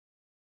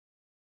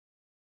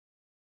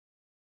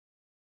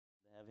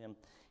him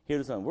here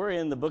this morning. We're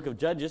in the book of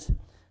Judges.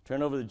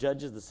 Turn over to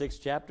Judges, the 6th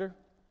chapter.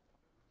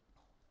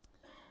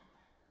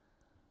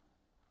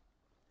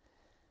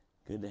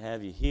 Good to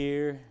have you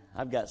here.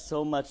 I've got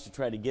so much to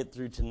try to get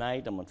through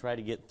tonight. I'm going to try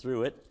to get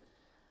through it.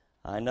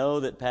 I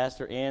know that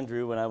Pastor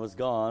Andrew, when I was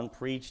gone,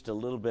 preached a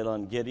little bit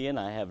on Gideon.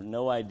 I have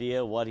no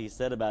idea what he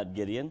said about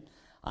Gideon.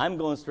 I'm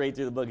going straight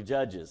through the book of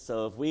Judges.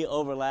 So if we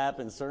overlap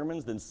in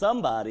sermons, then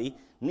somebody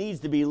needs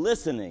to be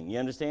listening. You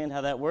understand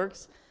how that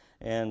works?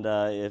 And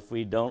if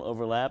we don't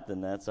overlap,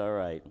 then that's all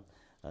right.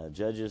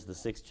 Judges, the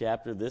 6th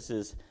chapter. This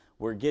is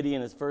where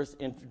Gideon is first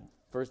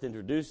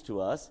introduced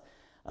to us.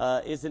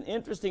 It's an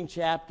interesting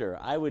chapter.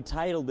 I would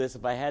title this,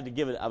 if I had to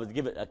give it, I would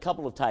give it a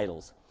couple of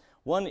titles.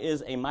 One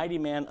is A Mighty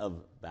Man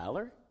of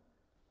Valor.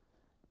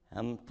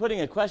 I'm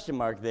putting a question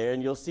mark there,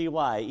 and you'll see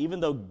why. Even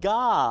though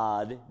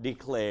God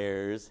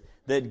declares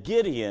that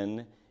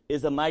Gideon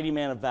is a mighty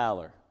man of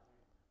valor.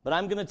 But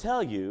I'm going to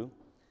tell you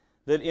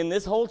that in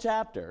this whole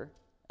chapter,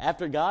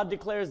 after God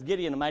declares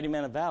Gideon a mighty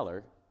man of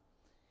valor,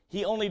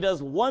 he only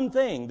does one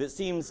thing that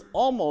seems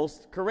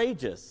almost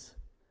courageous,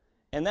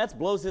 and that's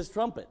blows his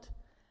trumpet.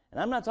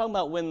 And I'm not talking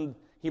about when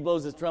he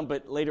blows his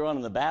trumpet later on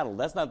in the battle.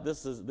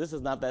 This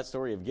is not that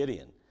story of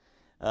Gideon.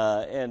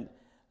 And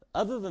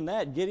other than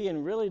that,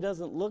 Gideon really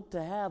doesn't look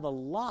to have a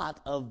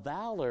lot of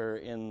valor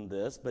in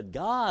this, but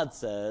God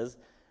says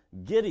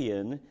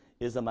Gideon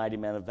is a mighty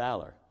man of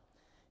valor.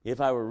 If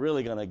I were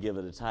really going to give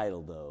it a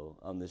title, though,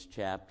 on this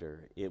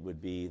chapter, it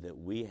would be that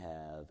we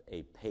have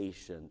a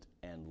patient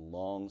and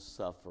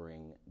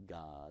long-suffering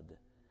God.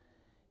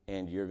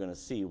 And you're going to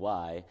see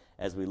why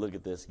as we look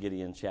at this,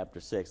 Gideon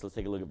chapter 6. Let's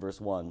take a look at verse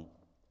 1.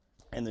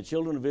 And the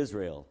children of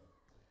Israel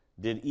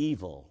did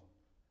evil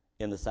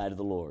in the sight of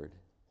the Lord.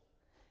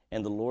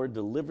 And the Lord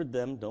delivered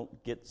them.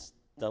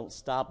 Don't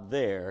stop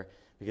there,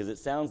 because it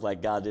sounds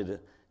like God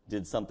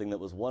did something that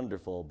was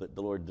wonderful, but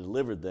the Lord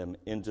delivered them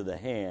into the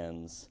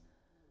hands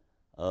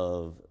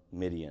of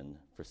Midian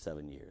for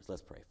 7 years.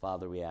 Let's pray.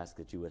 Father, we ask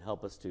that you would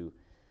help us to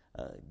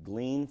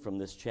glean from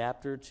this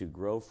chapter, to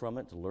grow from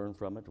it, to learn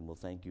from it, and we'll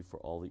thank you for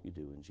all that you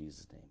do in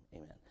Jesus'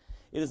 name. Amen.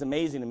 It is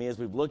amazing to me as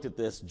we've looked at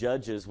this,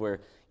 Judges, where,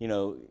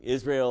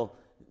 Israel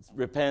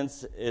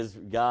repents, is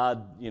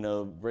God,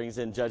 brings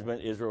in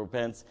judgment, Israel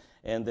repents,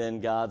 and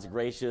then God's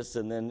gracious,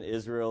 and then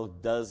Israel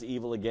does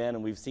evil again,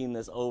 and we've seen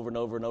this over and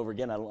over and over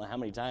again. I don't know how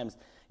many times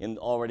in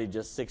already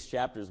just 6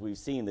 chapters we've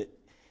seen that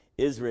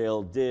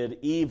Israel did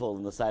evil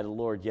in the sight of the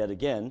Lord yet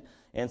again,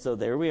 and so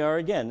there we are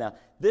again. Now,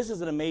 this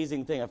is an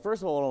amazing thing.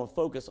 First of all, I want to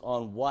focus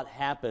on what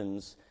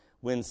happens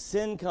when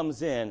sin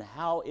comes in,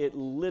 how it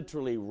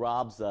literally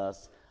robs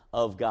us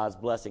of God's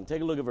blessing.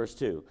 Take a look at verse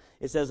 2.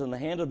 It says, And the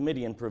hand of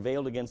Midian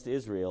prevailed against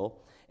Israel,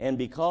 and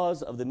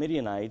because of the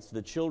Midianites,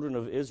 the children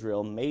of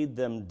Israel made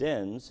them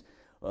dens,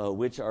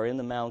 which are in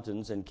the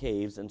mountains and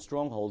caves and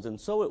strongholds. And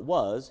so it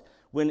was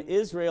when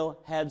Israel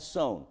had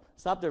sown.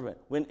 Stop there a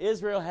minute. When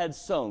Israel had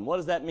sown, what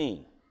does that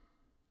mean?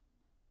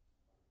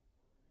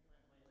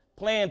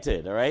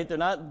 Planted, all right? They're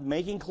not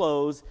making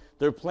clothes,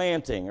 they're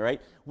planting, all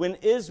right? When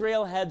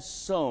Israel had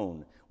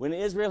sown, when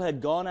Israel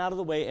had gone out of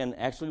the way and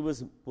actually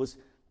was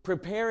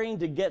preparing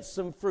to get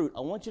some fruit,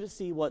 I want you to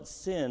see what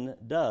sin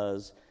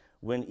does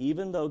when,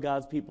 even though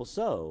God's people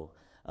sow,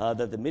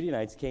 that the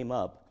Midianites came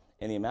up,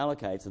 and the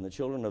Amalekites and the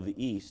children of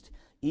the east,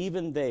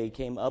 even they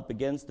came up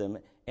against them,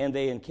 and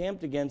they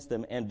encamped against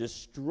them, and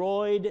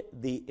destroyed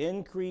the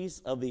increase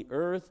of the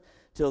earth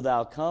till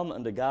thou come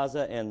unto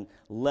Gaza, and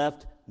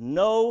left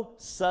no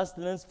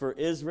sustenance for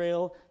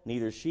Israel,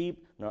 neither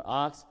sheep, nor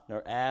ox,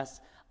 nor ass.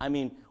 I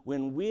mean,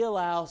 when we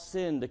allow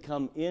sin to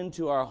come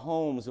into our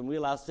homes, when we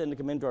allow sin to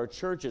come into our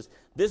churches,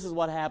 this is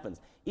what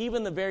happens.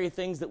 Even the very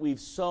things that we've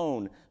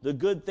sown, the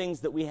good things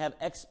that we have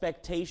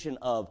expectation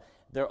of,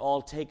 they're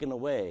all taken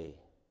away.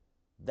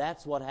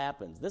 That's what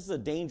happens. This is a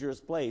dangerous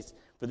place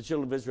for the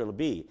children of Israel to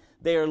be.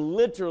 They are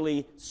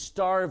literally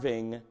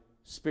starving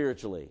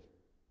spiritually.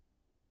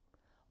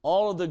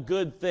 All of the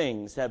good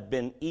things have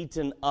been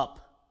eaten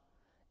up,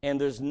 and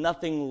there's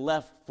nothing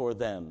left for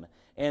them.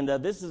 And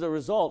this is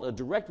a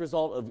direct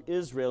result of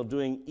Israel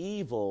doing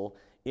evil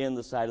in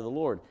the sight of the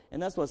Lord.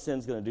 And that's what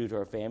sin's going to do to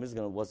our families,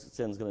 what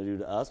sin's going to do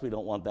to us. We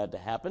don't want that to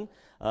happen.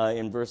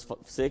 In verse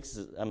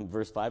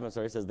 5,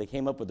 it says, They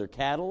came up with their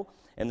cattle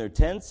and their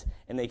tents,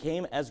 and they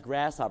came as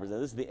grasshoppers. Now,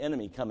 this is the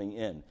enemy coming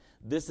in.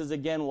 This is,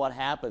 again, what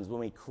happens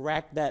when we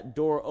crack that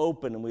door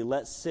open and we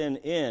let sin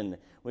in.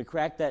 We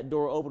crack that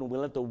door open and we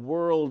let the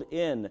world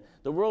in.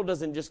 The world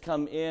doesn't just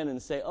come in and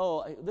say,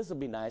 oh, this will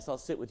be nice, I'll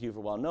sit with you for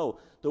a while. No,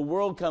 the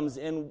world comes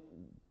in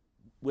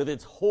with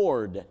its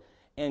horde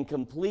and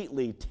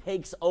completely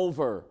takes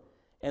over.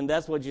 And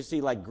that's what you see,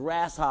 like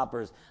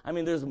grasshoppers. I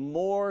mean, there's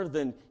more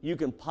than you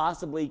can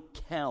possibly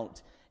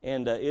count.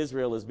 And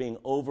Israel is being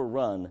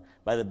overrun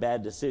by the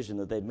bad decision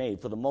that they've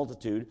made. For the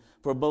multitude,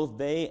 for both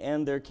they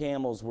and their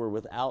camels were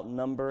without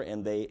number,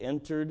 and they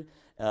entered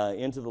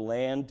into the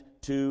land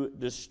to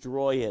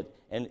destroy it.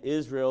 And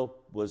Israel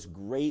was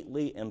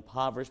greatly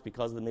impoverished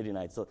because of the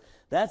Midianites. So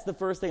that's the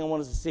first thing I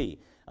want us to see.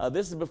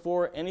 This is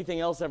before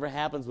anything else ever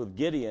happens with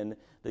Gideon,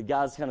 that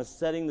God's kind of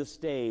setting the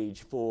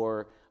stage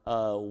for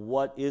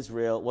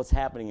what's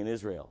happening in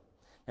Israel.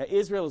 Now,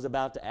 Israel is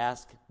about to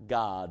ask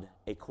God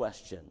a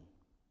question.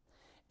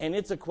 And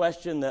it's a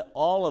question that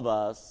all of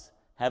us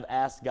have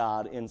asked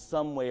God in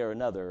some way or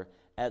another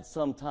at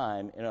some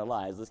time in our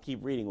lives. Let's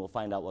keep reading. We'll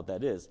find out what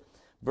that is.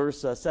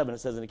 Verse 7, it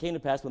says, "And it came to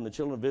pass when the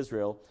children of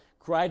Israel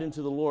cried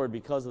unto the Lord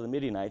because of the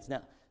Midianites."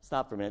 Now,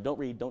 stop for a minute. Don't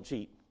read. Don't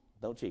cheat.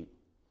 Don't cheat.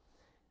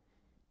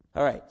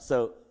 All right,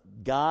 so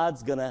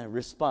God's going to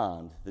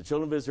respond. The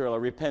children of Israel are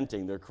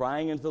repenting. They're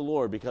crying unto the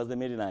Lord because of the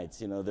Midianites.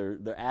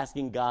 They're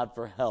asking God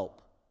for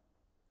help.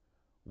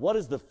 What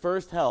is the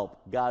first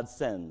help God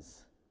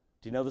sends?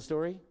 Do you know the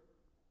story?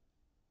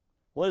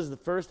 What is the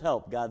first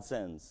help God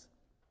sends?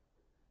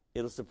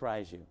 It'll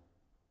surprise you.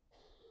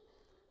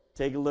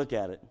 Take a look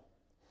at it.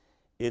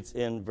 It's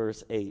in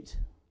verse 8.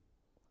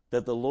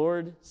 That the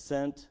Lord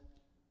sent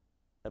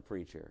a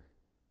preacher,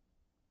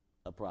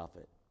 a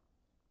prophet.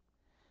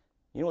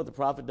 You know what the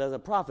prophet does? A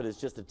prophet is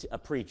just a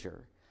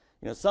preacher.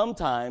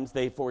 Sometimes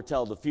they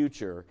foretell the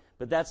future,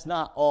 but that's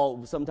not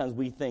all. Sometimes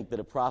we think that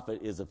a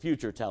prophet is a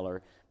future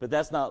teller, but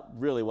that's not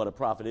really what a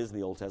prophet is in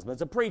the Old Testament.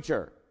 It's a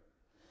preacher.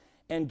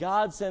 And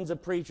God sends a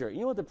preacher.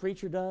 You know what the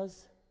preacher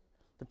does?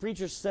 The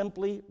preacher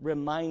simply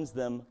reminds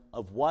them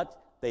of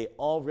what they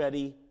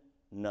already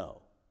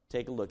know.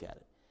 Take a look at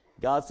it.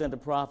 God sent a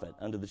prophet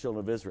unto the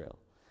children of Israel,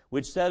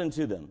 which said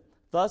unto them,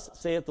 "Thus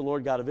saith the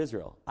Lord God of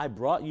Israel, I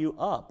brought you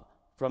up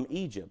from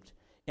Egypt,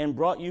 and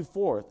brought you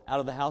forth out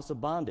of the house of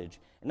bondage.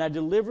 And I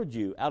delivered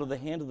you out of the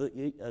hand of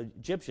the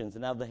Egyptians,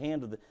 and out of the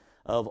hand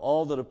of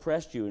all that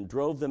oppressed you, and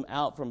drove them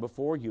out from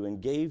before you,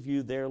 and gave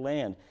you their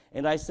land.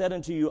 And I said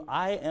unto you,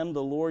 I am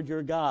the Lord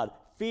your God.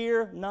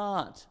 Fear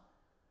not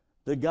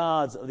the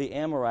gods of the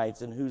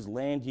Amorites, in whose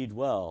land ye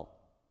dwell.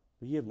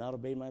 But ye have not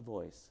obeyed my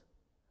voice."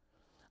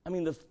 I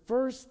mean, the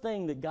first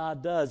thing that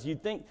God does,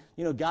 you'd think,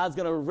 God's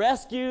going to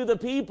rescue the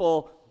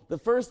people. The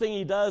first thing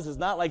he does is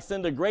not like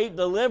send a great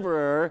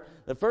deliverer.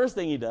 The first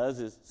thing he does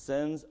is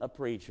sends a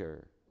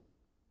preacher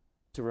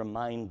to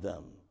remind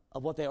them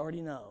of what they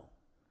already know.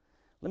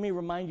 Let me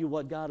remind you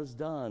what God has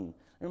done.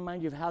 Let me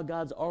remind you of how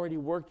God's already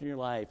worked in your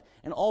life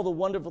and all the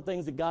wonderful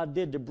things that God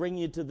did to bring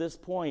you to this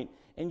point.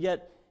 And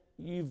yet,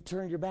 you've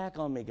turned your back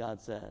on me,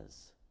 God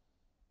says.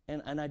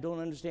 And I don't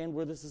understand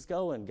where this is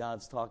going.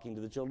 God's talking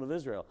to the children of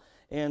Israel.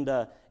 And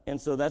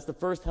so that's the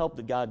first help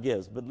that God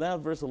gives. But now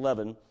verse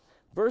 11.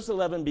 Verse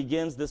 11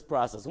 begins this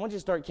process. I want you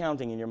to start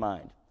counting in your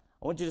mind.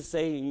 I want you to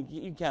say,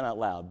 you can count out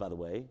loud, by the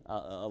way.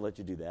 I'll let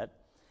you do that.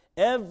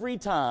 Every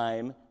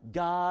time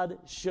God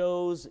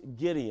shows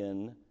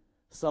Gideon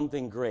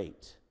something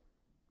great.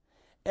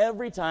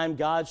 Every time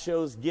God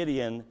shows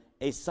Gideon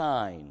a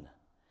sign.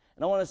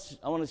 And I want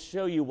to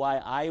show you why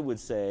I would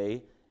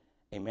say,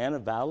 a man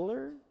of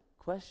valor?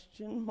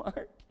 Question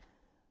mark.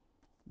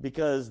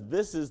 Because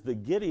this is the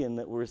Gideon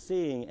that we're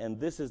seeing, and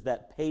this is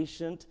that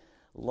patient,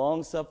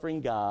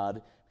 long-suffering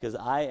God, because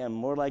I am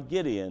more like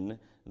Gideon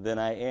than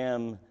I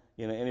am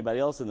anybody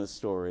else in this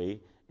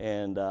story,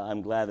 and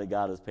I'm glad that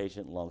God is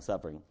patient and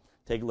long-suffering.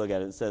 Take a look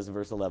at it. It says in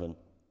verse 11,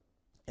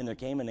 "And there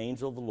came an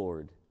angel of the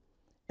Lord,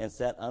 and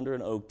sat under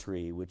an oak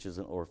tree," which is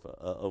an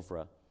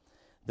Ophrah,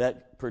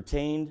 "that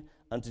pertained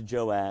unto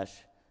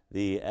Joash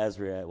the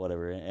Azraelite,"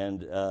 whatever,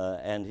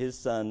 and his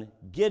son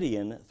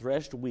Gideon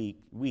threshed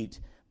wheat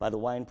by the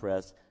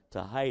winepress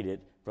to hide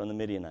it from the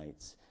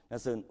Midianites. Now,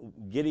 so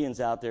Gideon's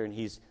out there, and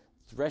he's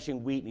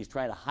threshing wheat, and he's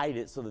trying to hide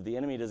it so that the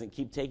enemy doesn't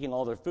keep taking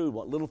all their food,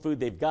 what little food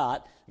they've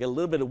got. They got a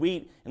little bit of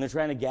wheat, and they're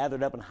trying to gather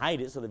it up and hide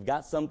it so they've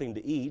got something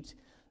to eat.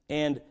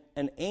 And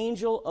an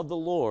angel of the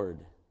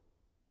Lord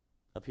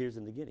appears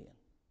unto Gideon.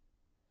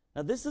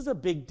 Now, this is a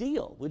big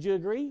deal. Would you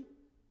agree?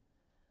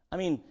 I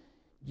mean,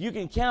 you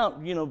can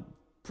count,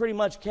 pretty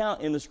much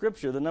count in the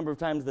Scripture the number of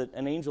times that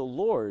an angel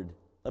Lord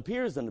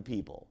appears unto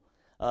people.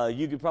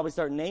 You could probably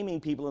start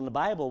naming people in the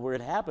Bible where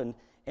it happened,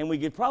 and we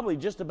could probably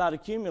just about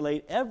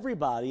accumulate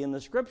everybody in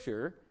the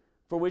Scripture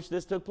for which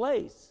this took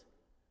place,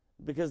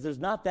 because there's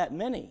not that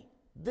many.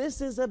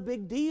 This is a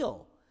big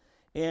deal.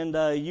 And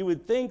you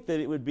would think that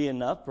it would be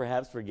enough,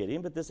 perhaps, for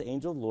Gideon, but this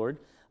angel of the Lord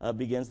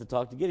begins to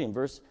talk to Gideon.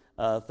 Verse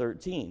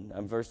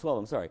 12,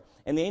 I'm sorry.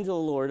 "And the angel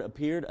of the Lord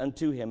appeared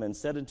unto him and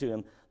said unto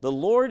him, The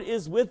Lord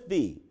is with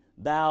thee,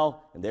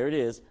 thou," and there it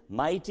is,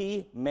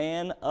 "mighty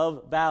man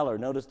of valor."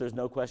 Notice there's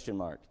no question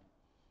mark.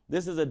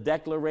 This is a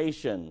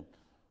declaration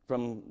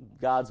from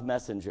God's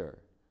messenger.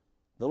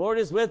 "The Lord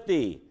is with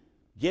thee,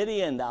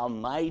 Gideon, thou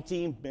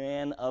mighty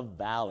man of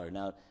valor."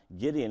 Now,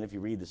 Gideon, if you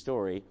read the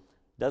story,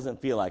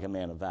 doesn't feel like a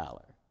man of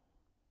valor.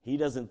 He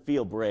doesn't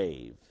feel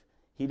brave.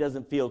 He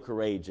doesn't feel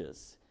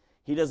courageous.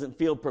 He doesn't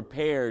feel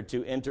prepared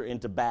to enter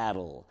into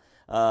battle.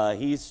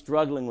 He's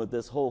struggling with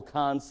this whole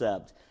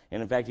concept.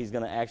 And in fact, he's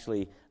going to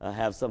actually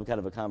have some kind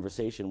of a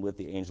conversation with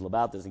the angel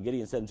about this. And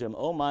Gideon said to him,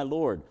 "Oh, my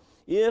Lord,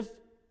 if,"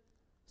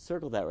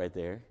 circle that right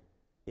there,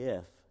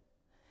 "if,"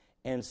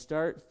 and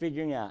start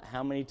figuring out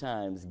how many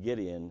times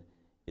Gideon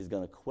is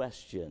going to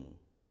question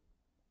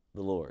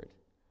the Lord.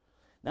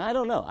 Now, I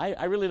don't know.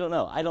 I really don't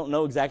know. I don't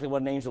know exactly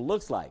what an angel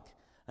looks like.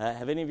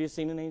 Have any of you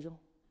seen an angel?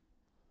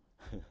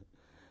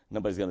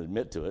 Nobody's going to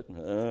admit to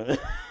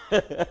it.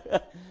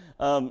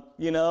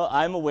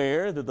 I'm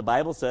aware that the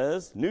Bible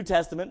says, New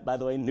Testament, by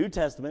the way, New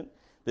Testament,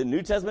 that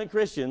New Testament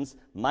Christians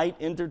might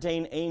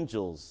entertain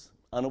angels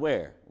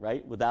unaware,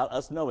 right, without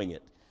us knowing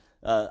it.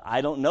 I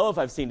don't know if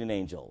I've seen an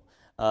angel.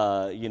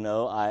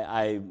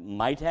 I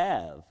might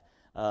have.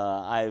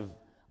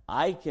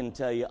 I can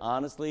tell you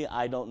honestly,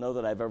 I don't know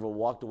that I've ever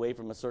walked away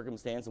from a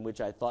circumstance in which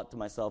I thought to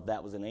myself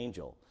that was an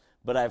angel.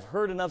 But I've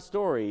heard enough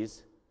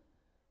stories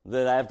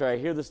that after I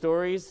hear the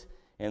stories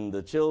and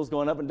the chills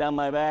going up and down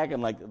my back,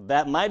 I'm like,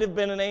 that might have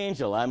been an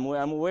angel. I'm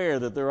aware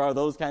that there are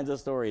those kinds of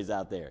stories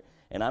out there.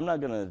 And I'm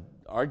not going to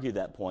argue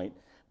that point.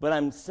 But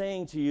I'm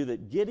saying to you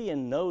that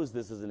Gideon knows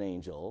this is an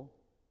angel,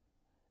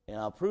 and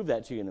I'll prove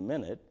that to you in a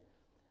minute.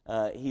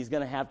 He's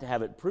going to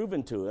have it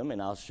proven to him,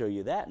 and I'll show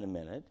you that in a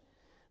minute.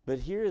 But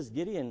here is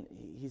Gideon.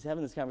 He's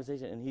having this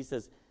conversation, and he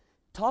says,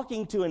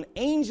 talking to an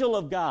angel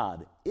of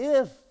God,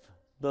 if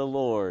the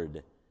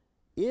Lord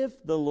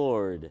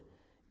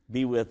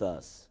be with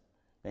us.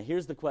 Now,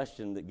 here's the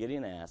question that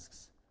Gideon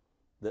asks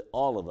that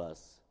all of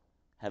us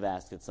have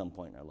asked at some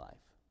point in our life.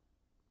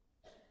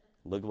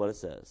 Look at what it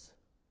says.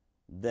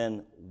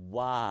 Then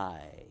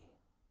why,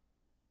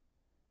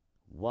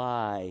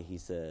 he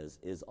says,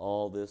 is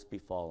all this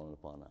befallen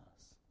upon us?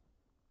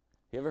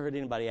 You ever heard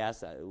anybody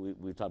ask,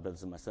 we've talked about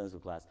this in my Sunday school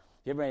class,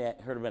 you ever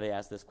heard anybody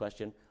ask this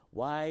question,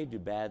 why do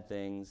bad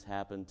things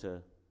happen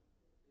to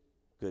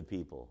good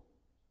people?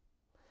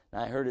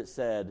 Now, I heard it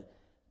said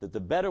that the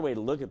better way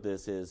to look at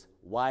this is,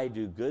 why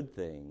do good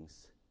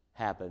things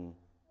happen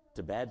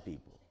to bad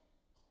people?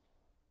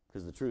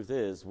 Because the truth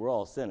is, we're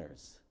all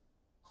sinners.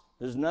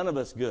 There's none of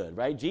us good,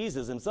 right?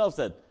 Jesus himself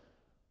said,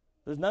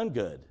 there's none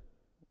good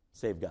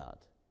save God.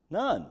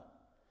 None.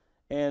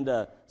 And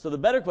so the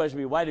better question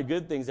would be, why do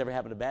good things ever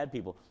happen to bad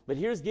people? But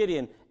here's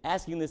Gideon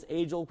asking this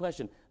age-old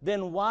question.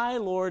 Then why,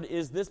 Lord,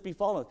 is this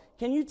befallen?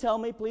 Can you tell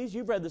me, please,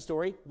 you've read the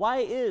story, why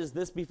is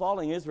this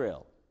befalling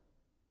Israel?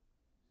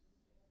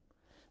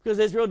 Because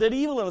Israel did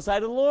evil in the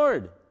sight of the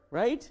Lord,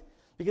 right?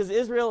 Because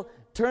Israel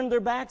turned their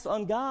backs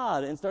on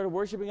God and started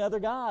worshiping other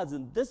gods.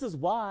 And this is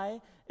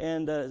why.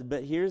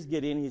 But here's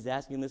Gideon. He's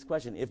asking this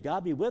question. If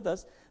God be with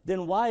us,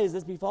 then why is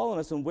this befallen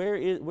us? And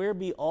where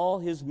be all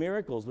his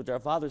miracles, which our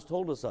fathers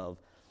told us of,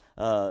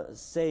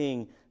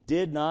 saying,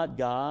 did not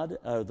God,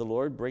 the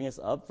Lord, bring us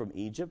up from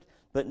Egypt?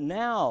 But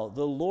now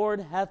the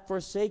Lord hath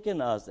forsaken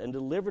us and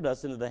delivered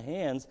us into the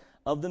hands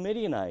of the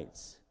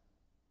Midianites.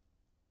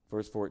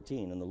 Verse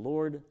 14, and the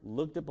Lord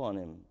looked upon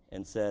him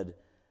and said,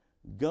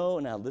 go.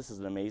 Now this is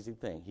an amazing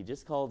thing. He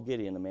just called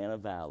Gideon a man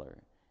of valor.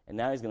 And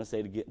now he's going to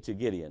say to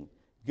Gideon,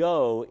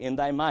 go in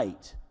thy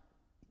might,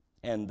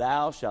 and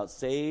thou shalt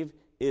save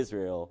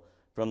Israel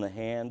from the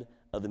hand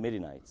of the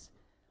Midianites.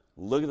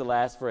 Look at the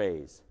last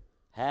phrase.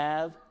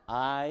 Have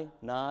I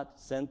not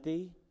sent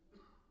thee?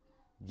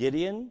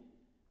 Gideon,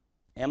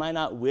 am I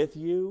not with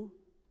you?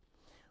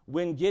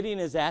 When Gideon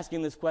is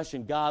asking this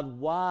question, God,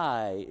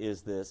 why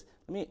is this?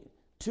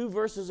 2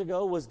 verses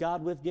ago, was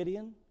God with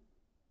Gideon?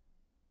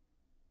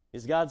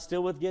 Is God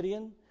still with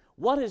Gideon?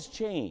 What has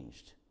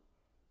changed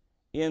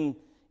in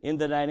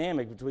the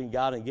dynamic between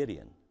God and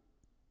Gideon?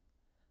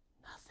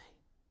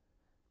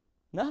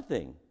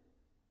 Nothing.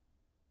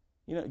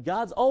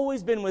 God's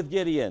always been with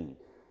Gideon.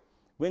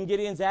 When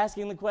Gideon's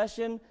asking the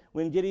question,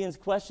 when Gideon's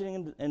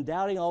questioning and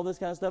doubting all this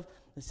kind of stuff,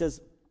 it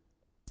says,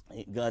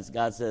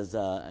 God says,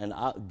 and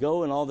I'll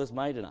go in all this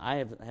might, and I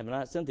have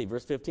not sent thee.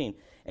 Verse 15.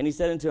 And he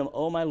said unto him,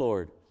 O my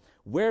Lord,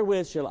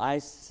 wherewith shall I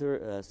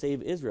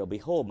save Israel?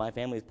 Behold, my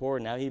family is poor.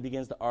 And now he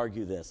begins to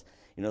argue this.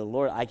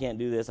 Lord, I can't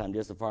do this. I'm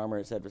just a farmer,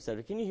 et cetera, et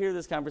cetera. Can you hear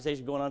this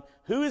conversation going on?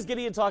 Who is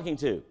Gideon talking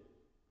to?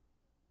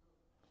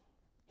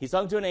 He's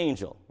talking to an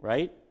angel,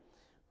 right?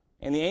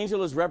 And the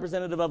angel is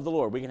representative of the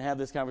Lord. We can have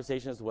this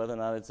conversation as to whether or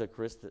not it's a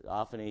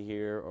Christophany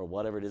here or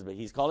whatever it is, but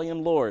he's calling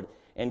him Lord,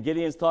 and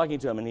Gideon's talking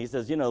to him, and he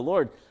says,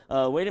 Lord,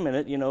 wait a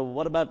minute,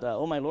 what about,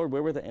 oh my Lord,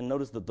 wherewith, and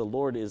notice that the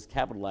Lord is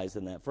capitalized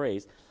in that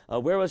phrase,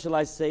 wherewith shall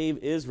I save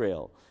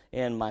Israel?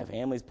 And my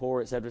family's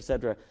poor, et cetera, et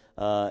cetera.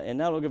 And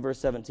now look at verse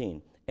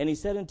 17. And he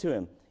said unto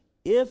him,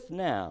 if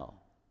now,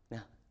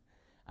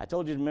 I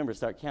told you to remember,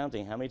 start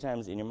counting how many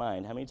times in your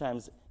mind, how many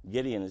times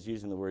Gideon is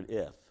using the word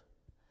if.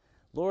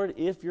 Lord,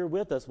 if you're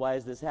with us, why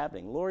is this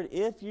happening? Lord,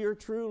 if you're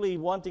truly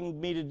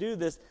wanting me to do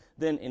this,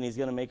 then, and he's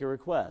going to make a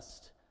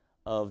request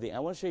I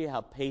want to show you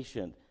how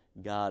patient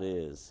God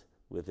is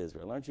with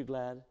Israel. Aren't you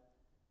glad?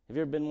 Have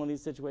you ever been in one of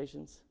these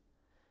situations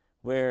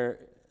where,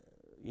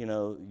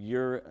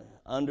 you're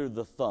under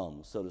the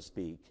thumb, so to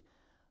speak?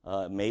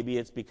 Maybe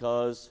it's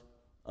because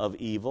of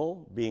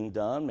evil being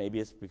done. Maybe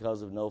it's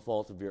because of no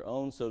fault of your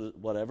own,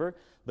 whatever.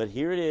 But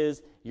here it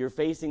is. You're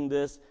facing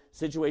this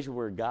situation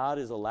where God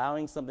is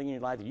allowing something in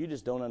your life that you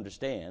just don't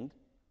understand.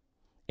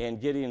 And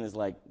Gideon is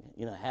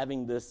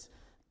having this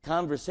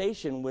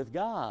conversation with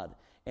God.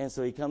 And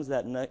so he comes to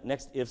that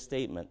next if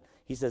statement.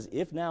 He says,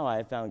 if now I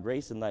have found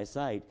grace in thy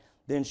sight,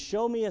 then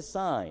show me a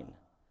sign.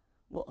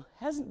 Well,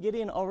 hasn't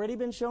Gideon already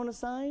been shown a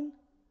sign?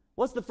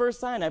 What's the first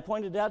sign? I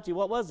pointed it out to you.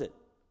 What was it?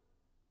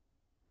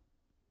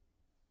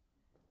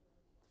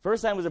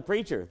 First sign was a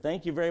preacher.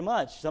 Thank you very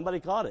much. Somebody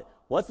caught it.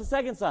 What's the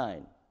second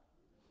sign?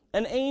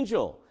 An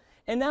angel.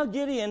 And now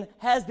Gideon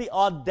has the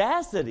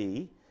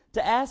audacity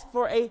to ask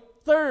for a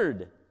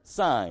third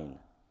sign.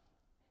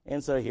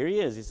 And so here he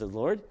is. He says,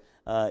 Lord,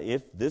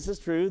 if this is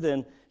true,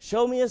 then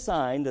show me a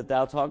sign that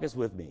thou talkest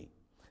with me.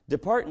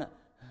 Depart not.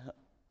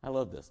 I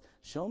love this.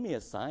 Show me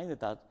a sign that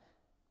thou...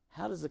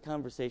 How does the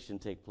conversation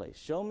take place?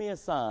 Show me a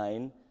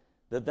sign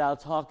that thou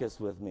talkest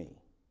with me.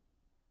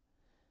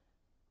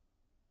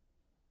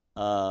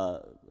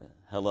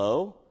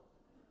 Hello?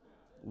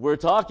 We're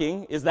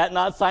talking. Is that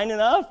not sign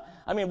enough?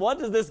 I mean, what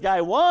does this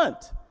guy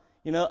want?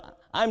 You know,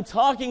 I'm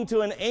talking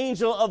to an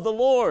angel of the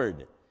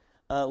Lord.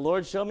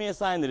 Lord, show me a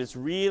sign that it's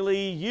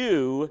really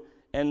you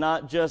and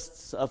not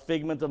just a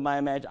figment of my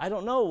imagination. I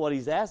don't know what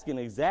he's asking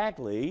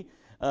exactly,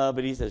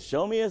 but he says,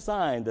 show me a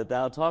sign that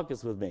thou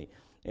talkest with me.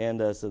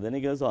 And so then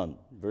he goes on,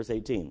 verse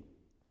 18.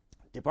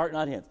 Depart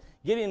not hence.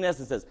 Gideon in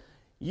essence says,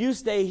 you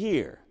stay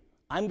here.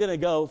 I'm going to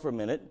go for a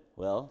minute.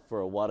 Well,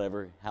 for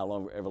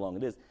however long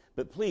it is.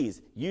 But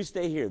please, you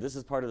stay here. This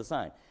is part of the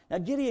sign. Now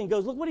Gideon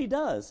goes, look what he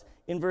does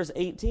in verse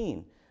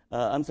 18.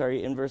 In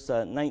verse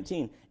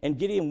 19. And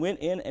Gideon went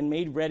in and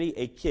made ready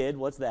a kid.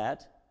 What's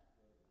that?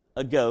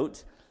 A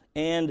goat.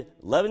 And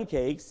 11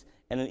 cakes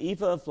and an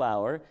ephah of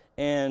flour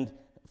and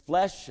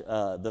flesh.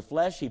 The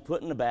flesh he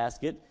put in a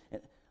basket.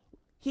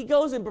 He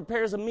goes and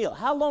prepares a meal.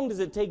 How long does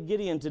it take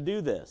Gideon to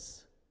do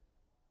this?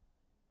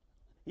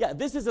 Yeah,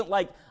 this isn't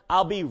like,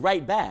 I'll be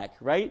right back,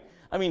 right?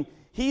 I mean,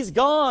 he's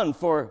gone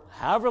for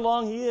however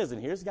long he is,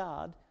 and here's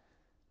God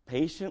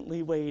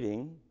patiently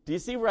waiting. Do you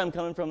see where I'm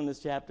coming from in this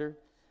chapter?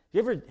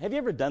 Have you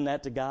ever done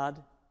that to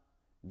God?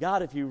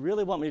 God, if you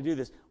really want me to do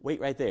this, wait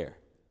right there.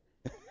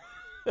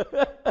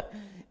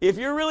 If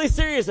you're really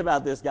serious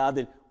about this, God,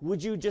 then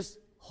would you just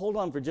hold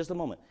on for just a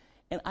moment?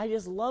 And I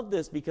just love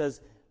this because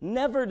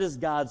never does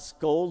God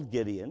scold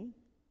Gideon.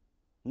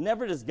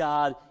 Never does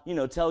God,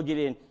 tell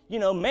Gideon,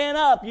 man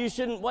up, you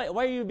shouldn't, why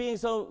are you being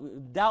so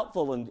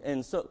doubtful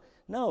and so,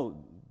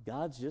 no,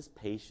 God's just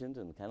patient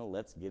and kind of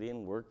lets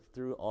Gideon work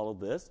through all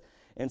of this.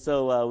 And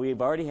so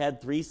we've already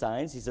had 3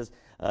 signs. He says,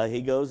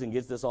 he goes and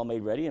gets this all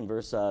made ready. In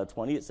verse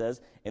 20 it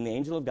says, and the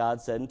angel of God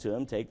said unto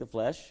him, take the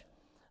flesh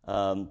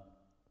and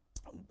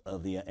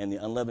the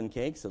unleavened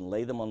cakes and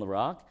lay them on the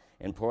rock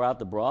and pour out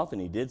the broth,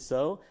 and he did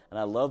so. And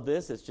I love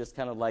this. It's just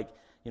kind of like,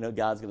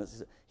 God's going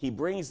to, he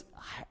brings,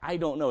 I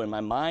don't know, in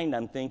my mind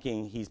I'm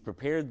thinking he's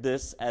prepared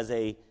this as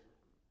a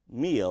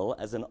meal,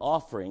 as an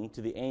offering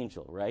to the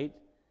angel, right?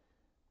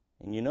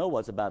 And you know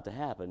what's about to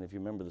happen if you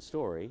remember the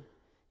story.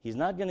 He's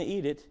not going to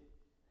eat it.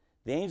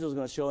 The angel is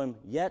going to show him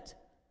yet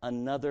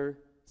another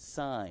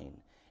sign.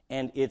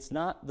 And it's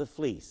not the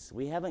fleece.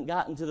 We haven't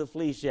gotten to the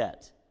fleece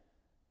yet.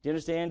 Do you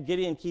understand?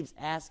 Gideon keeps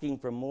asking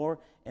for more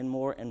and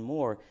more and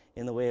more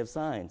in the way of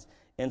signs.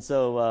 And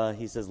so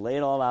he says, lay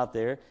it all out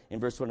there. In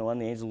verse 21,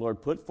 the angel of the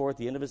Lord put forth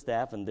the end of his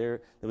staff, and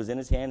there it was in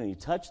his hand, and he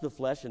touched the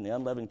flesh and the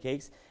unleavened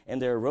cakes, and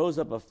there arose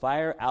up a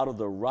fire out of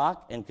the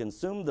rock and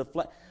consumed the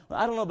flesh. Well,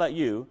 I don't know about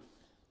you,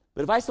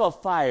 but if I saw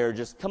fire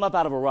just come up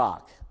out of a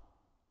rock,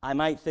 I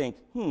might think,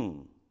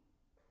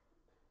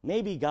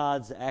 maybe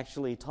God's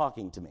actually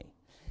talking to me.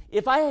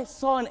 If I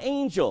saw an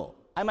angel,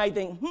 I might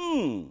think,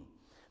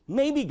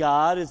 maybe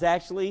God is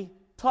actually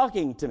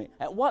talking to me.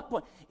 At what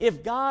point?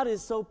 If God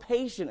is so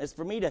patient as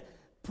for me to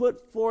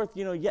put forth,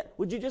 yet,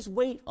 would you just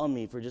wait on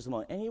me for just a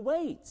moment? And he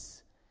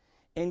waits.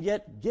 And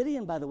yet,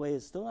 Gideon, by the way,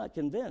 is still not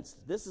convinced.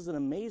 This is an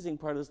amazing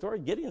part of the story.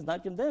 Gideon's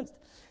not convinced.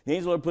 The angel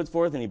of the Lord puts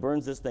forth, and he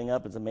burns this thing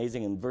up. It's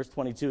amazing. In verse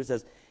 22, it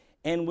says,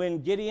 and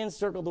when Gideon,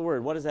 circled the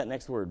word. What is that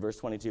next word? Verse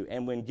 22.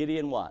 And when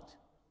Gideon what?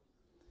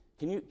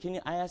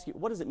 I ask you,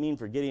 what does it mean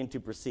for Gideon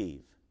to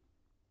perceive?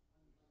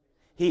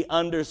 He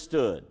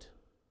understood.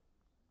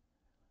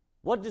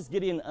 What does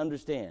Gideon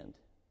understand?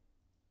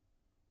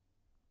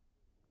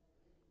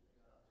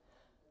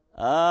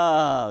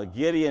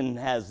 Gideon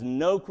has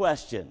no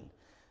question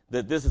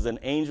that this is an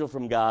angel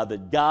from God,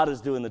 that God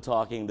is doing the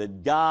talking,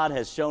 that God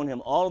has shown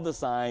him all of the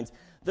signs.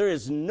 There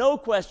is no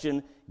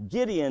question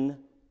Gideon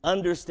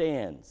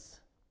understands.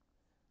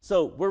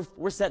 So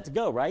we're set to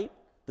go, right?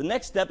 The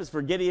next step is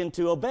for Gideon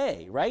to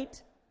obey,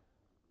 right?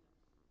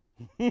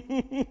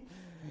 Do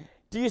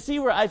you see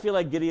where I feel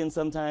like Gideon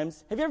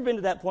sometimes? Have you ever been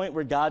to that point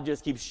where God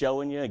just keeps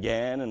showing you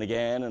again and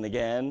again and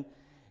again,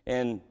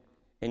 and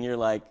you're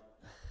like,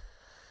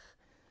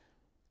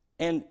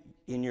 and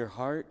in your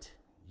heart,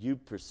 you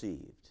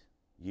perceived,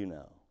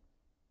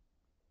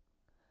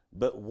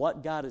 But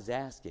what God is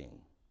asking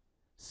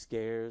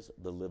scares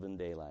the living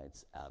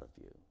daylights out of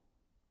you.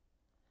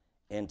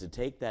 And to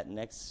take that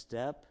next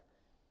step,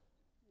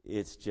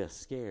 it's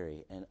just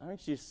scary. And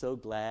aren't you so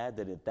glad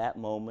that at that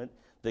moment,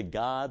 the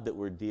God that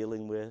we're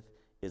dealing with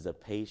is a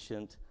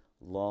patient,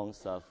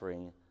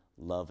 long-suffering,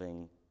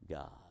 loving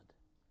God.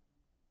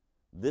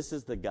 This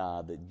is the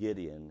God that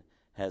Gideon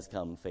has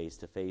come face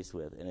to face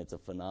with, and it's a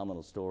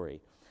phenomenal story.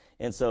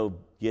 And so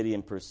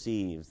Gideon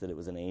perceives that it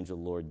was an angel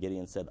of the Lord.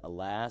 Gideon said,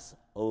 alas,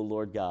 O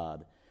Lord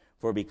God,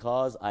 for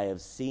because I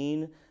have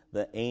seen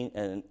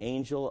an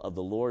angel of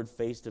the Lord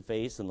face to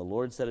face, and the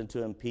Lord said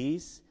unto him,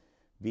 Peace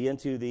be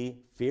unto thee,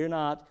 fear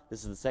not.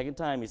 This is the second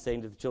time he's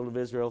saying to the children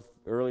of Israel,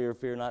 earlier,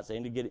 fear not,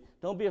 saying to Gideon,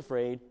 don't be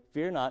afraid,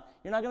 fear not.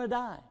 You're not going to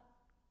die.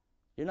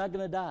 You're not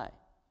going to die.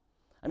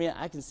 I mean,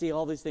 I can see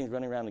all these things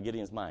running around in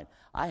Gideon's mind.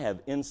 I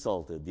have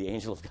insulted the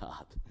angel of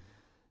God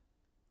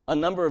a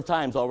number of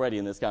times already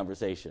in this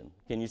conversation.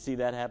 Can you see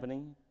that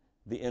happening?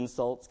 The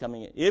insults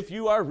coming in. If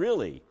you are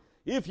really,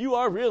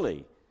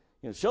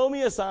 show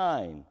me a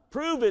sign.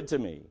 Prove it to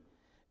me.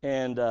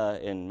 And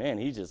man,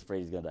 he's just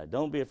afraid he's going to die.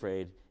 Don't be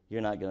afraid. You're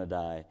not going to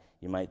die.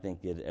 You might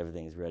think that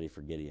everything's ready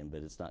for Gideon,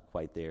 but it's not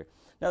quite there.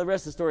 Now, the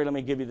rest of the story, let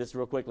me give you this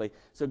real quickly.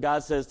 So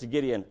God says to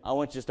Gideon, I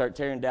want you to start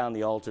tearing down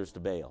the altars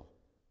to Baal.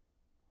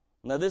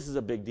 Now, this is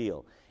a big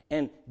deal.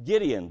 And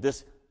Gideon,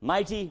 this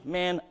mighty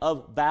man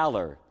of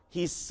valor,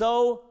 he's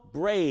so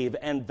brave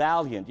and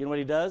valiant. You know what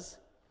he does?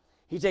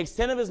 He takes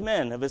 10 of his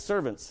men, of his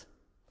servants,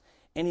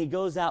 and he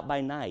goes out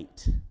by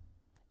night.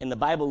 And the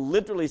Bible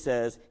literally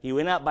says he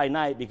went out by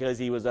night because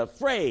he was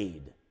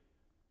afraid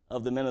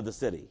of the men of the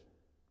city.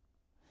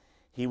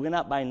 He went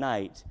out by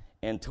night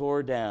and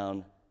tore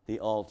down the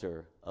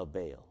altar of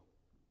Baal.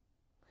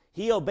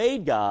 He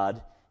obeyed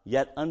God,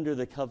 yet under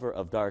the cover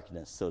of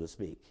darkness, so to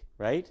speak,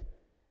 right?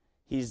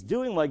 He's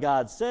doing what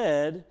God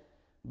said,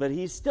 but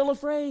he's still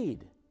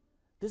afraid.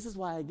 This is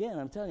why, again,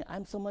 I'm telling you,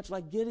 I'm so much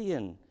like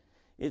Gideon.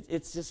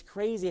 It's just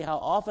crazy how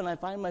often I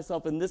find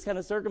myself in this kind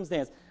of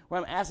circumstance where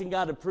I'm asking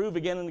God to prove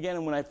again and again,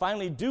 and when I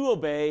finally do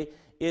obey,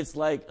 it's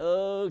like,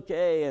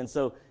 okay. And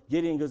so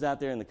Gideon goes out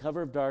there in the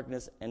cover of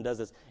darkness and does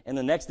this. And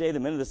the next day, the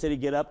men of the city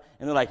get up,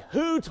 and they're like,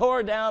 who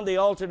tore down the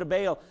altar to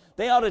Baal?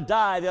 They ought to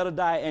die, they ought to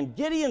die. And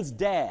Gideon's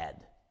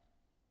dad,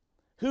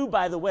 who,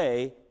 by the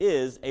way,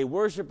 is a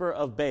worshiper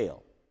of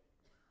Baal,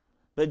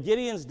 but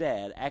Gideon's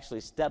dad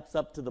actually steps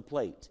up to the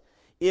plate.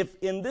 If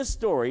in this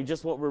story,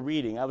 just what we're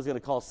reading, I was going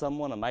to call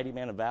someone a mighty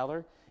man of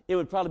valor, it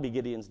would probably be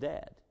Gideon's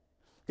dad.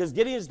 Because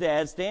Gideon's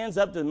dad stands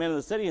up to the men of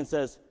the city and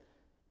says,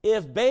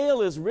 if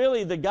Baal is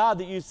really the God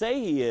that you say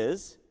he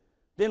is,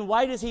 then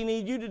why does he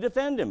need you to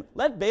defend him?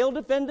 Let Baal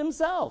defend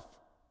himself.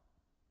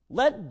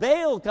 Let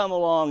Baal come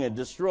along and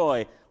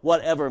destroy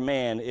whatever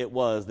man it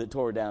was that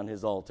tore down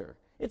his altar.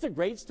 It's a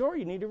great story.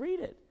 You need to read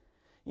it.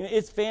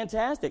 It's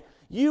fantastic.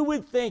 You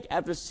would think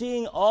after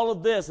seeing all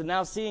of this and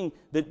now seeing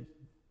that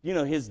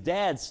his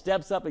dad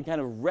steps up and kind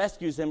of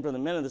rescues him from the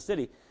men of the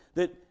city,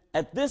 that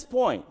at this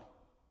point,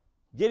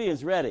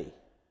 Gideon's ready,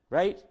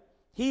 right?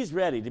 He's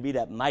ready to be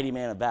that mighty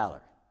man of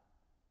valor,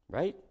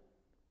 right?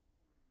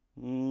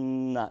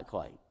 Not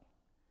quite.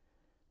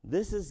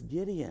 This is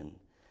Gideon,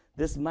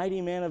 this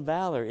mighty man of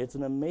valor. It's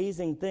an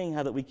amazing thing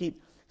how that we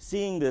keep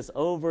seeing this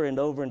over and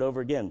over and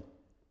over again.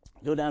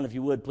 Go down, if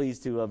you would, please,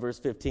 to verse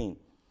 15.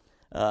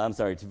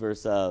 To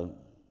verse,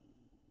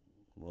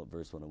 what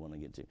verse would I want to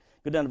get to?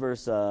 Go down to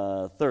verse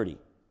 30.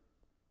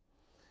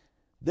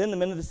 Then the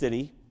men of the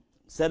city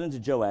said unto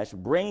Joash,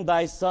 bring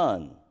thy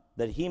son,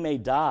 that he may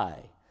die,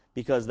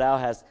 because thou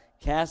hast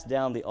cast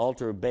down the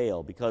altar of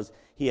Baal, because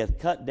he hath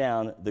cut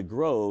down the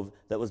grove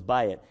that was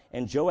by it.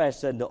 And Joash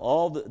said to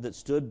all that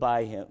stood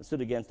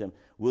against him,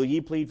 will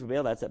ye plead for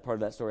Baal? That's that part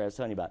of that story I was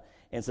telling you about.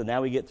 And so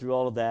now we get through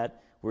all of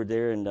that. We're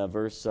there in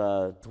verse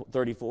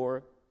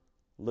 34.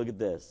 Look at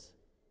this.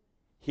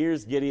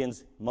 Here's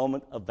Gideon's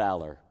moment of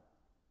valor.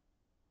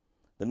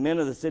 The men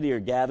of the city are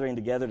gathering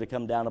together to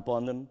come down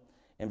upon them.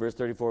 In verse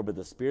 34, but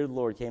the Spirit of the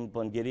Lord came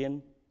upon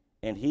Gideon,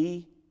 and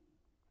he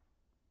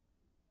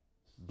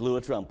blew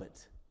a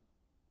trumpet.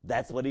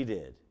 That's what he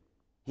did.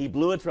 He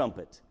blew a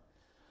trumpet.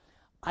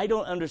 I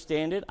don't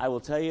understand it. I will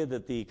tell you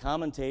that the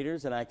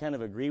commentators, and I kind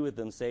of agree with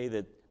them, say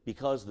that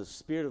because the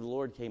Spirit of the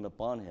Lord came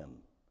upon him,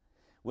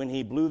 when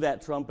he blew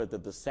that trumpet,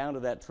 that the sound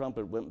of that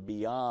trumpet went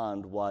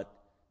beyond what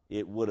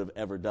it would have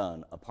ever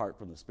done apart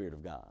from the Spirit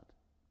of God.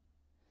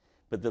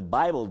 But the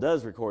Bible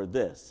does record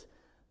this,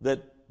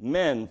 that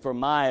men for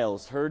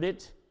miles heard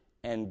it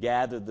and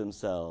gathered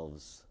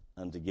themselves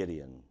unto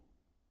Gideon.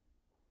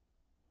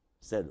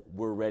 Said,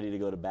 we're ready to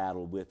go to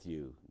battle with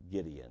you,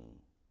 Gideon.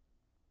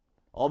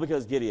 All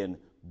because Gideon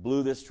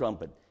blew this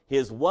trumpet.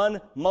 His one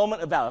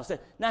moment of valor.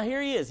 Now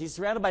here he is. He's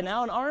surrounded by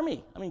now an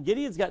army. I mean,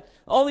 Gideon's got,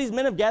 all these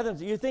men have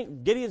gathered. You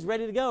think Gideon's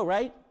ready to go,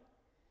 right?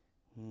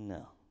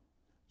 No.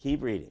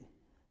 Keep reading.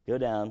 Go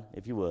down,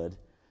 if you would,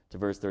 to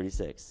verse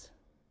 36.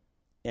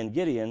 And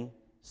Gideon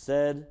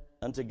said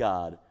unto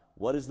God,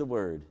 what is the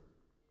word?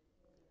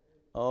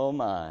 Oh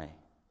my.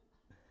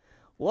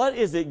 What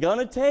is it going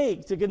to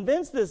take to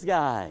convince this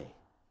guy?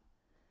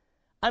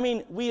 I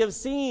mean, we have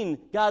seen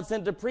God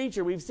sent a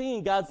preacher. We've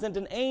seen God sent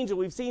an angel.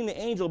 We've seen the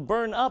angel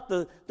burn up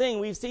the thing.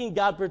 We've seen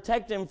God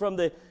protect him from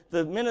the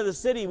men of the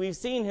city. We've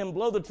seen him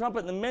blow the trumpet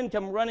and the men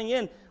come running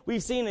in.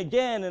 We've seen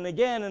again and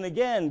again and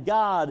again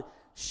God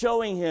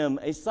showing him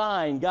a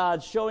sign,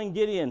 God showing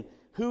Gideon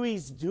who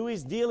he's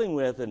dealing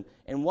with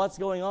and what's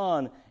going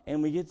on.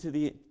 And we get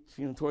to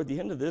toward the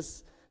end of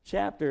this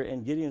chapter,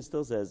 and Gideon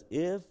still says,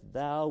 if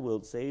thou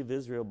wilt save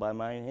Israel by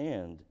mine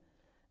hand,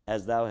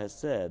 as thou hast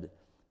said,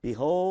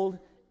 behold,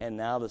 and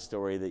now the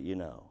story that you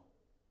know.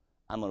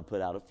 I'm going to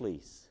put out a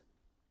fleece.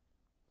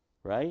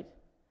 right?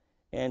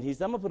 And he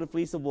said, I'm going to put a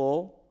fleece of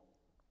wool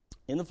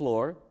in the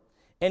floor,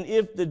 and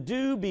if the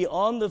dew be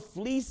on the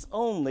fleece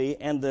only,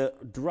 and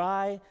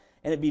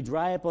it be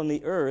dry upon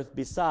the earth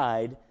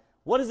beside,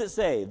 what does it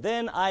say?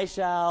 Then I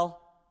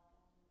shall.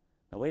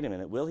 Now wait a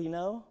minute, will he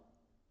know?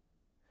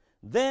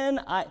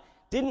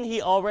 Didn't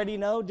he already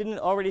know? Didn't it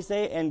already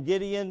say, and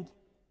Gideon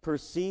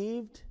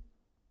perceived?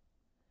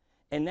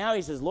 And now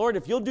he says, Lord,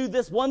 if you'll do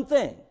this one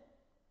thing,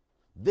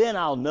 then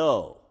I'll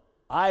know.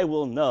 I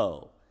will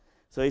know.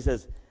 So he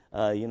says,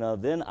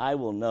 then I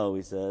will know,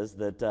 he says,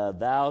 that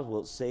thou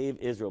wilt save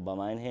Israel by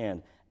mine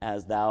hand,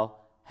 as thou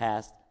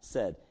hast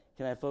said.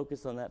 Can I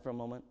focus on that for a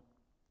moment?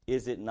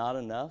 Is it not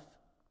enough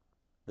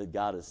that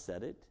God has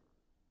said it?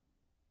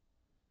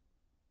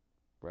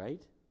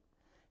 Right?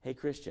 Hey,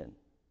 Christian,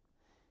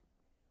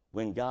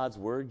 when God's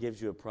word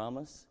gives you a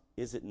promise,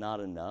 is it not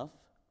enough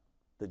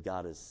that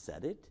God has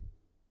said it?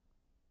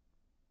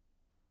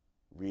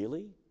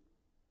 Really?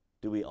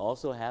 Do we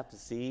also have to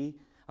see,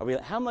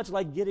 how much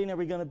like Gideon are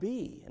we going to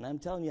be? And I'm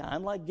telling you,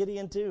 I'm like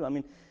Gideon too. I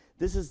mean,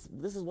 this is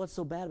what's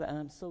so bad about it. And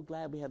I'm so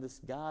glad we have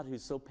this God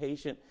who's so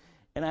patient.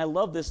 And I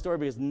love this story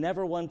because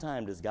never one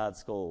time does God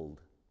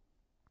scold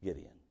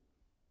Gideon.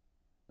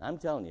 I'm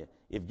telling you,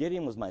 if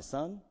Gideon was my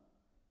son,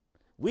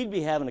 we'd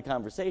be having a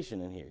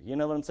conversation in here. You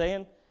know what I'm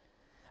saying?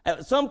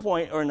 At some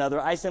point or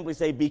another, I simply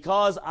say,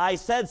 because I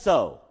said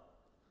so.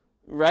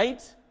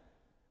 Right?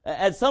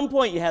 At some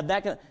point, you have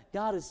that kind of,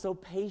 God is so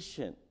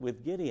patient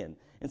with Gideon.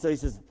 And so he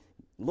says,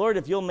 Lord,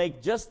 if you'll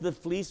make just the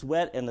fleece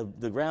wet and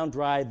the ground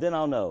dry, then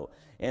I'll know.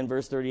 And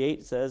verse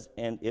 38 says,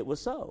 and it was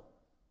so.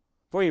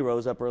 For he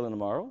rose up early in the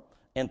morrow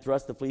and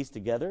thrust the fleece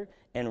together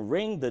and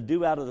wringed the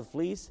dew out of the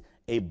fleece,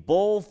 a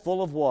bowl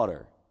full of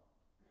water.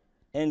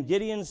 And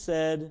Gideon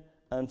said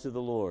unto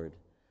the Lord,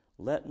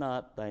 let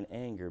not thine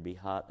anger be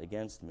hot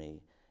against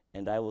me,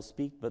 and I will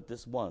speak but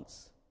this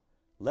once.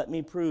 Let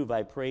me prove,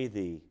 I pray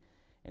thee.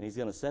 And he's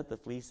going to set the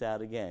fleece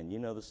out again. You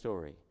know the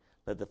story.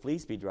 Let the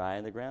fleece be dry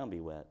and the ground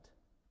be wet.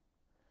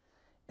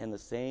 And the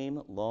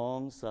same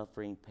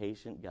long-suffering,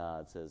 patient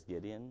God says,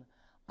 Gideon,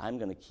 I'm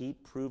going to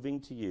keep proving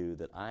to you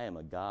that I am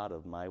a God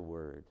of my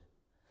word,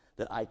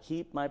 that I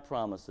keep my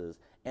promises,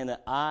 and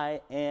that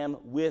I am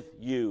with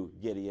you,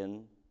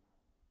 Gideon.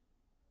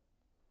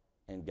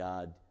 And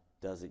God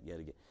does it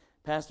yet again.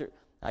 Pastor,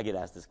 I get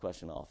asked this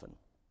question often.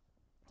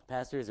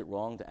 Pastor, is it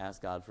wrong to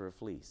ask God for a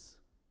fleece?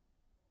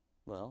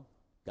 Well,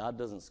 God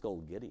doesn't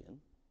scold Gideon.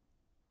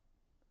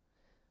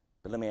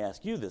 But let me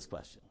ask you this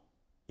question.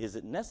 Is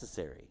it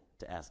necessary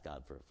to ask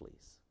God for a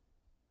fleece?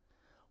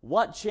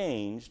 What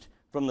changed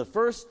from the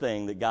first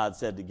thing that God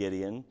said to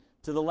Gideon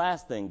to the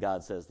last thing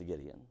God says to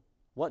Gideon?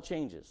 What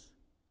changes?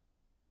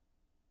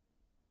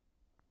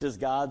 Does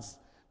God's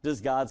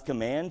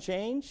command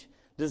change?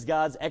 Does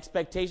God's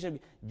expectation?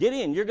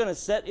 Gideon, you're going to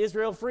set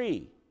Israel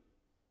free.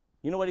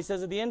 You know what he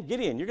says at the end?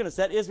 Gideon, you're going to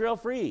set Israel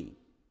free.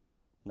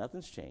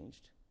 Nothing's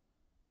changed.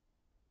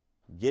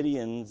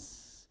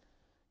 Gideon's,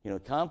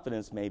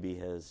 confidence maybe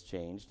has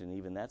changed, and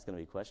even that's going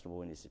to be questionable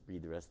when you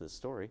read the rest of the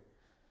story,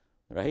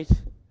 right?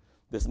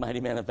 This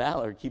mighty man of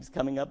valor keeps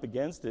coming up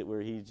against it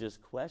where he's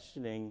just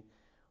questioning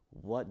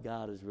what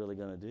God is really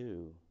going to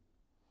do.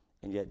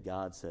 And yet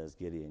God says,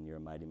 Gideon, you're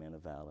a mighty man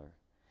of valor.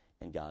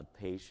 And God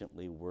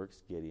patiently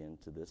works Gideon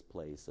to this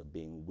place of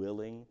being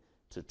willing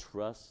to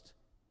trust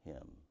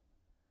him.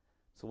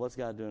 So what's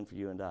God doing for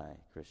you and I,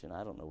 Christian?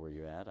 I don't know where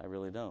you're at. I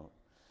really don't.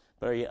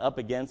 But are you up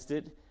against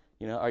it?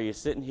 Are you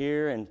sitting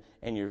here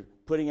and you're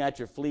putting out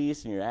your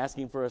fleece and you're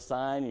asking for a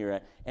sign?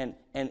 And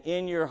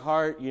in your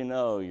heart,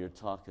 you're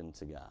talking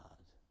to God.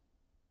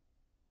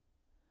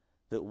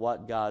 That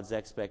what God's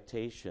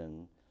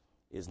expectation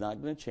is not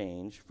going to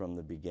change from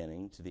the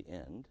beginning to the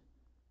end.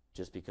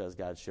 Just because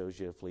God shows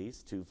you a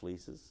fleece, 2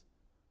 fleeces,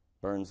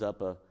 burns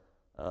up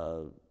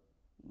a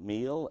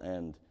meal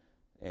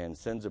and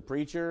sends a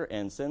preacher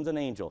and sends an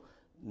angel.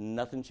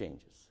 Nothing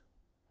changes.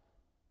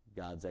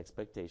 God's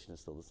expectation is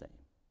still the same.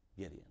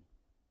 Gideon,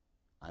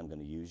 I'm going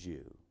to use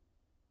you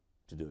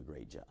to do a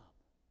great job.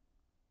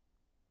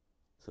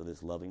 So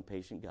this loving,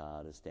 patient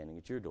God is standing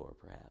at your door,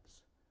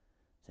 perhaps.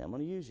 Say, I'm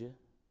going to use you.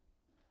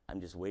 I'm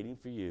just waiting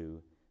for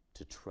you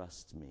to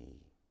trust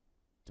me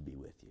to be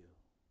with you.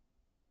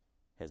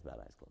 Heads bowed,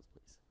 eyes closed,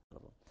 please.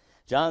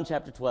 John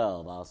chapter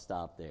 12. I'll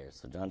stop there.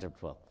 So John chapter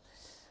 12.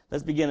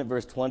 Let's begin at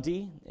verse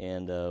 20,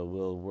 and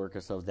we'll work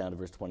ourselves down to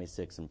verse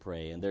 26 and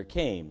pray. And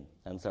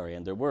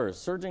there were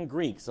certain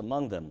Greeks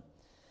among them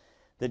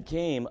that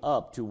came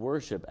up to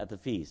worship at the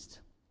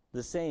feast.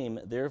 The same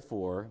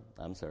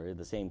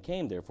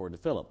came therefore to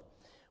Philip,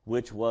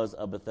 which was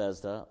of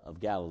Bethsaida of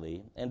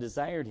Galilee, and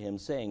desired him,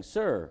 saying,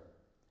 Sir,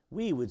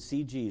 we would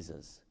see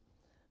Jesus.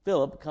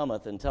 Philip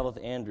cometh and telleth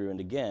Andrew,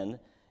 and again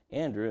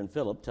Andrew and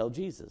Philip tell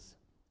Jesus.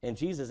 And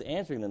Jesus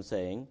answering them,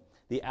 saying,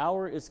 The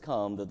hour is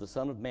come that the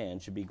Son of Man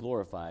should be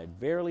glorified.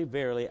 Verily,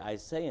 verily, I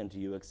say unto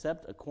you,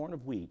 except a corn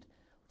of wheat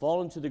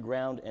fall into the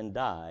ground and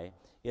die,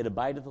 it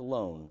abideth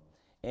alone.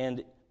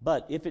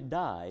 But if it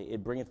die,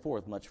 it bringeth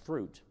forth much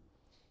fruit.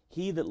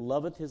 He that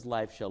loveth his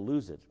life shall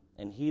lose it,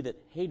 and he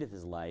that hateth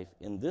his life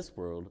in this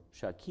world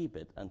shall keep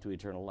it unto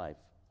eternal life,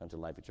 unto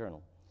life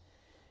eternal.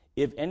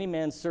 If any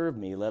man serve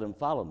me, let him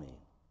follow me,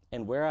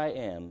 and where I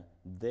am,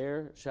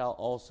 there shall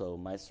also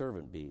my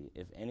servant be.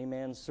 If any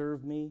man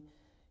serve me,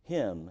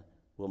 him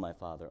will my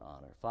Father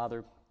honor.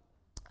 Father,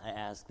 I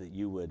ask that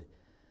you would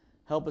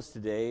help us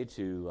today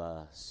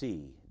to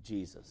see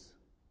Jesus.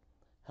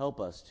 Help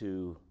us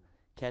to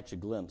catch a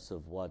glimpse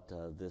of what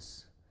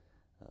this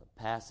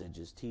passage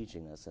is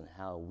teaching us and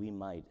how we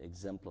might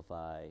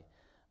exemplify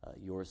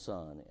your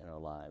Son in our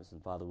lives.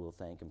 And Father, we'll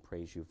thank and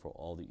praise you for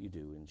all that you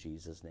do. In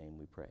Jesus' name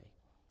we pray.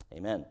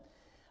 Amen.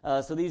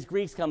 So these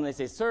Greeks come and they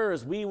say,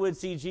 "Sirs, we would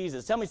see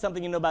Jesus." Tell me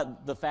something you know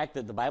about the fact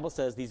that the Bible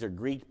says these are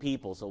Greek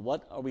people. So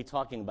what are we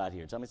talking about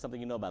here? Tell me something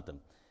you know about them.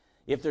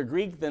 If they're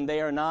Greek, then they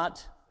are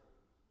not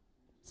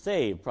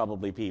saved,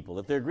 probably people.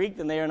 If they're Greek,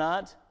 then they are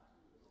not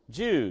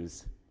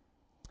Jews.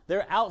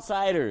 They're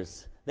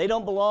outsiders. They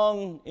don't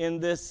belong in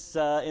this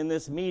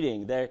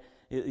meeting.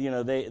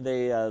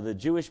 The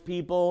Jewish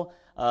people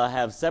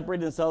have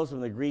separated themselves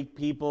from the Greek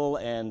people,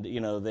 and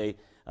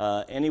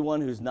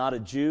anyone who's not a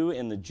Jew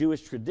in the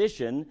Jewish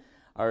tradition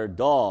are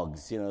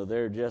dogs.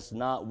 They're just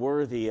not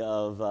worthy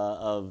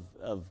of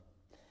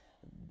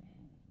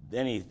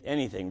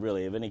anything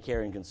really, of any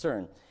care and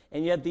concern.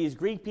 And yet these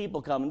Greek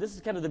people come, and this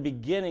is kind of the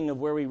beginning of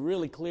where we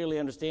really clearly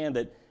understand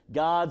that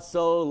God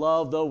so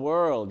loved the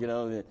world,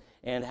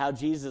 and how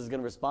Jesus is going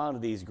to respond to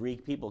these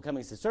Greek people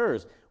coming. He says,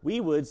 "Sirs, we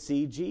would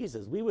see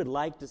Jesus. We would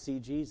like to see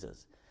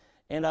Jesus."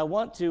 And I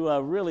want to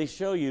really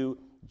show you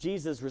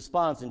Jesus'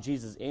 response and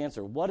Jesus'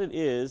 answer, what it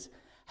is,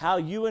 how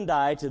you and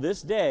I to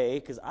this day,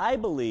 because I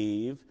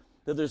believe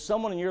that there's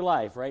someone in your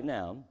life right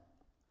now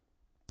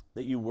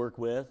that you work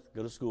with,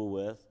 go to school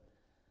with,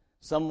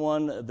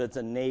 someone that's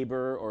a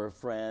neighbor or a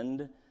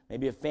friend,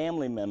 maybe a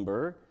family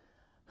member,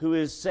 who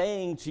is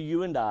saying to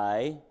you and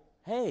I,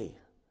 "Hey,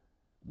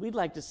 we'd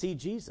like to see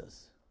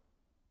Jesus."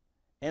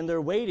 And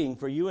they're waiting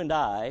for you and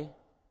I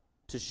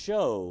to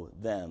show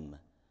them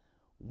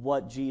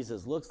what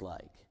Jesus looks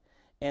like.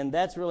 And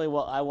that's really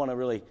what I want to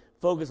really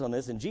focus on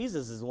this. And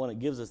Jesus is the one that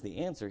gives us the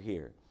answer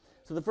here.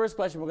 So the first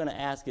question we're going to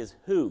ask is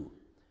who?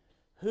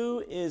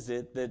 Who is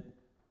it that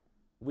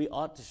we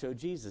ought to show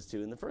Jesus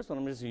to? And the first one,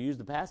 I'm just going to use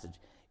the passage.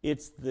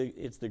 It's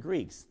the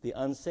Greeks, the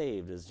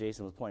unsaved, as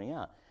Jason was pointing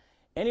out.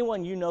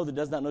 Anyone you know that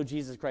does not know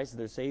Jesus Christ as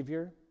their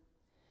Savior,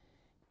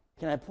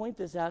 can I point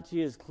this out to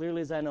you as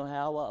clearly as I know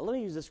how? Well, let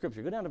me use the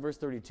scripture. Go down to verse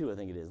 32, I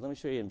think it is. Let me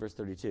show you in verse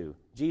 32.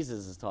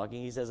 Jesus is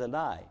talking. He says, "And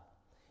I,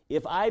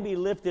 if I be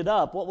lifted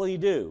up, what will he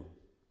do?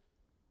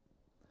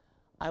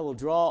 I will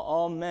draw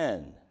all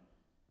men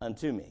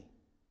unto me."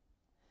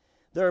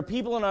 There are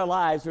people in our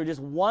lives who are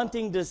just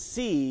wanting to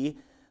see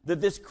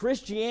that this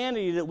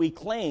Christianity that we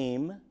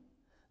claim,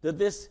 that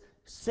this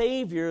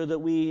Savior that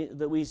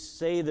we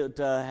say that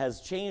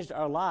has changed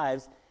our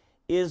lives,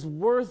 is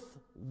worth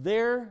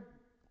their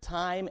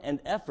time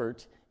and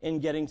effort in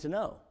getting to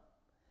know.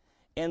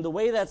 And the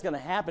way that's going to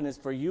happen is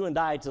for you and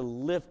I to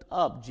lift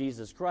up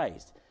Jesus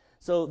Christ.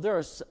 So there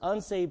are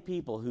unsaved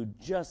people who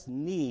just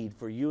need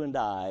for you and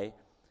I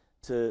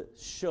to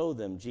show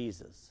them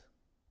Jesus.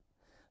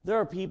 There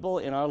are people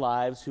in our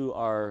lives who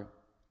are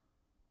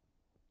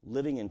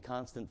living in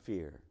constant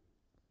fear.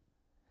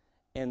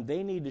 And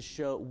they need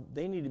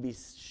to be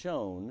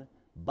shown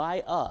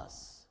by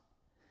us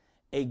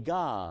a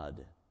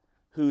God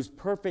whose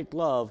perfect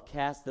love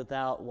casteth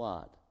out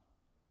what?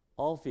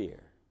 All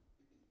fear.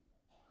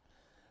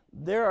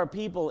 There are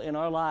people in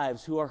our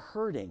lives who are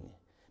hurting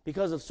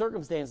because of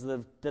circumstances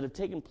that have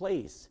taken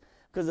place,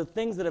 because of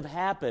things that have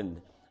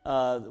happened,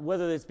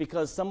 whether it's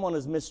because someone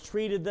has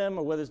mistreated them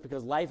or whether it's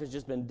because life has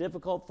just been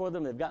difficult for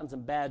them, they've gotten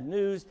some bad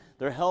news,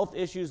 their health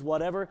issues,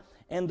 whatever,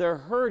 and they're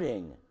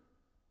hurting.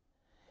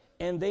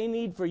 And they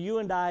need for you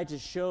and I to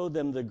show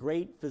them the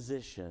great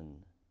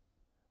physician,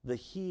 the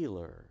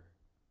healer.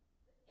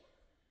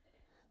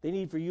 They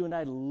need for you and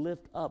I to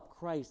lift up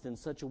Christ in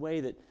such a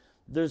way that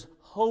there's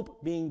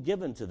hope being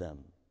given to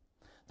them.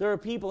 There are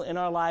people in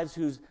our lives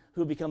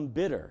who become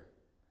bitter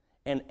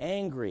and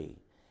angry,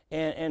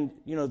 and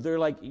they're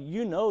like,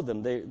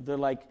 them.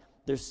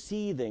 They're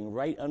seething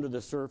right under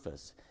the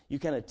surface. You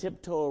kind of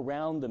tiptoe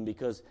around them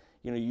because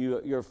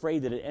you're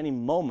afraid that at any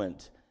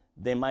moment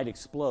they might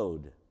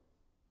explode.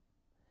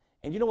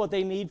 And you know what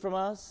they need from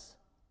us?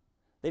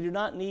 They do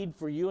not need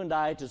for you and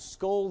I to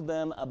scold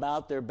them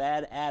about their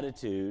bad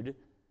attitude.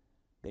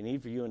 They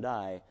need for you and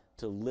I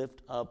to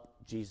lift up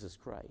Jesus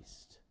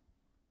Christ,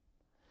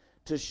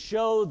 to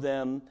show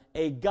them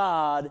a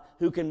God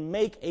who can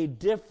make a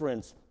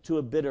difference to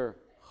a bitter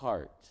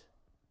heart.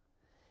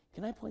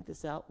 Can I point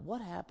this out?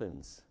 What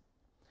happens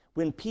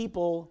when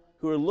people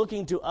who are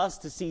looking to us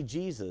to see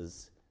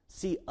Jesus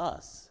see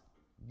us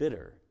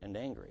bitter and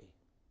angry?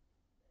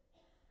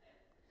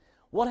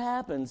 What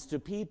happens to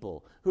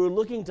people who are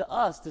looking to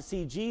us to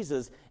see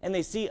Jesus and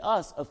they see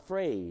us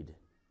afraid?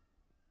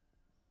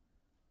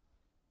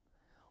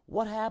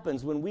 What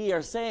happens when we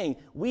are saying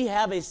we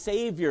have a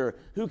Savior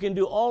who can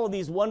do all of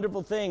these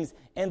wonderful things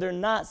and they're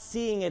not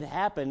seeing it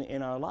happen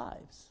in our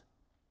lives?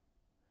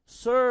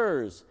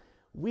 Sirs,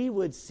 we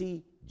would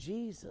see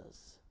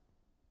Jesus.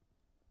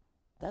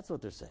 That's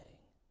what they're saying.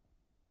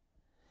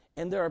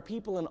 And there are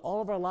people in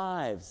all of our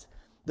lives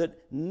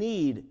that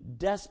need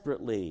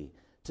desperately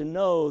to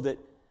know that,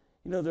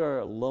 there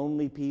are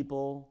lonely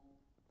people.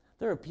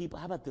 There are people,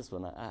 how about this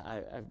one?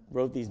 I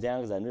wrote these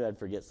down because I knew I'd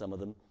forget some of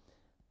them.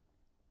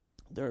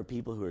 There are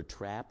people who are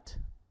trapped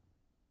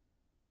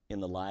in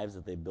the lives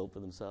that they've built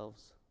for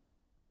themselves.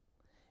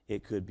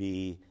 It could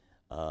be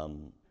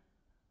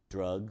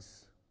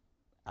drugs,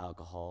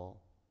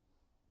 alcohol,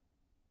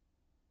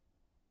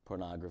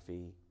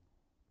 pornography,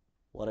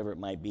 whatever it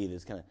might be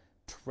that's kind of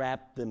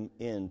trapped them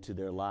into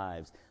their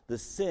lives. The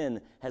sin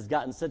has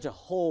gotten such a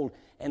hold,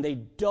 and they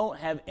don't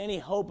have any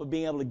hope of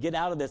being able to get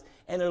out of this.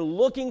 And they're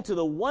looking to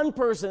the one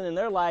person in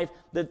their life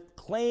that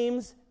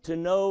claims to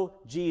know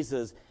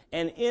Jesus.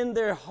 And in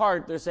their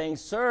heart, they're saying,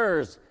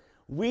 "Sirs,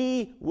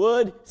 we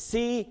would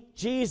see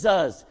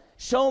Jesus.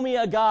 Show me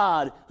a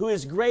God who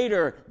is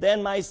greater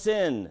than my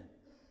sin."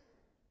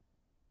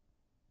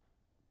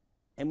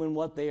 And when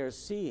what they are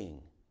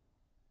seeing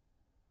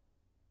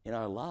in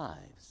our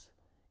lives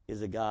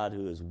is a God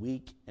who is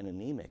weak and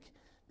anemic,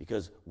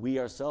 because we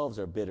ourselves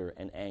are bitter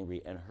and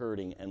angry and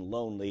hurting and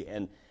lonely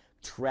and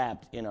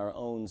trapped in our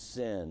own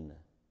sin,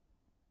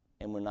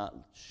 and we're not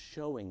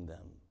showing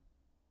them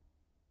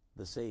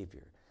the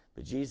Savior.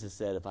 But Jesus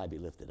said, "If I be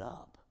lifted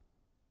up,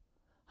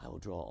 I will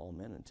draw all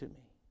men unto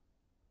me."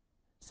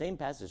 Same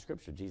passage of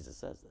Scripture, Jesus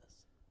says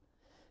this.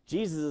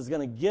 Jesus is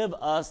going to give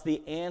us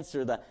the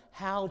answer, the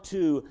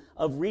how-to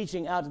of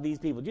reaching out to these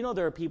people. Do you know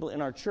there are people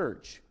in our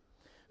church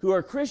who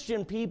are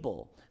Christian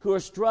people who are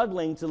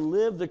struggling to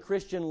live the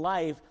Christian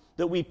life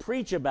that we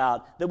preach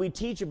about, that we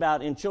teach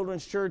about in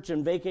children's church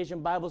and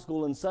vacation Bible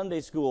school and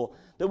Sunday school,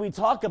 that we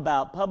talk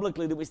about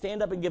publicly, that we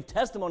stand up and give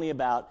testimony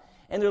about,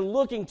 and they're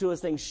looking to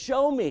us saying,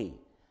 "Show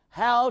me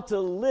how to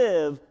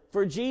live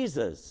for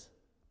Jesus."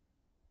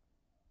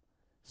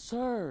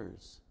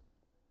 Sirs,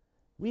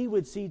 we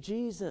would see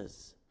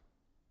Jesus.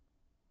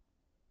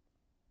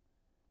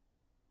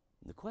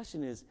 The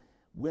question is,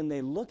 when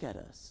they look at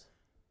us,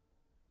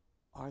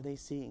 are they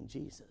seeing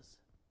Jesus?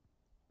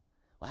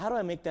 Well, how do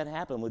I make that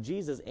happen? Well,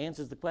 Jesus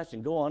answers the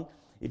question. Go on,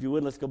 if you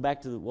would, let's go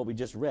back to what we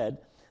just read.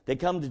 They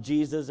come to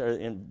Jesus, or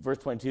in verse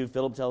 22,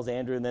 Philip tells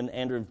Andrew, and then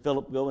Andrew and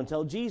Philip go and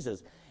tell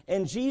Jesus.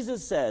 And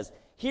Jesus says,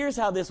 here's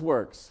how this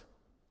works.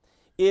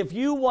 If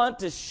you want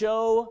to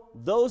show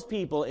those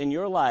people in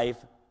your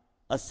life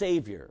a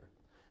Savior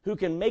who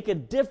can make a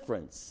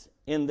difference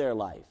in their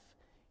life,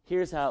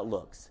 here's how it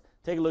looks.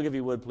 Take a look, if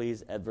you would,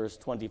 please, at verse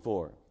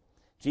 24.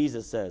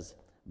 Jesus says,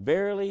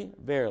 "Verily,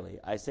 verily,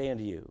 I say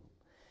unto you,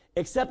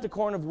 except a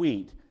corn of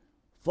wheat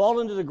fall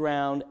into the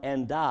ground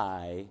and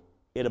die,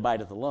 it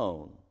abideth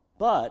alone.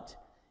 But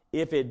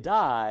if it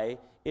die,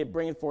 it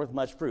bringeth forth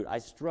much fruit." I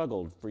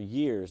struggled for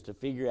years to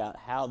figure out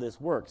how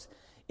this works.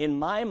 In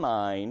my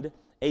mind,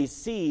 a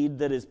seed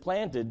that is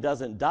planted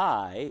doesn't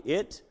die,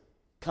 it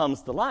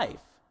comes to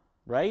life,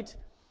 right?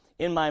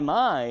 In my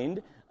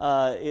mind,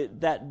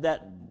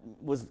 that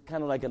was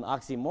kind of like an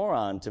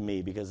oxymoron to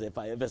me, because if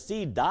a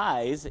seed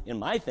dies, in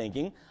my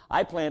thinking,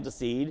 I plant a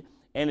seed,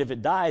 and if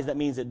it dies, that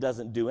means it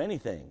doesn't do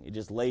anything. It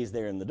just lays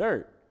there in the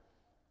dirt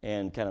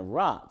and kind of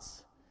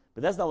rots.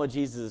 But that's not what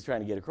Jesus is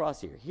trying to get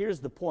across here. Here's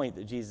the point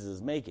that Jesus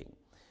is making.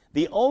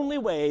 The only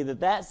way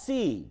that that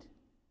seed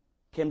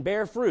can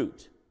bear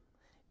fruit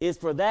is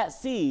for that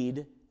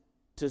seed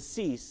to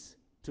cease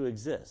to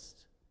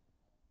exist.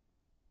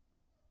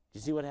 Do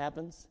you see what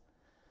happens?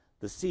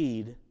 The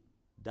seed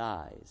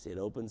dies. It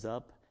opens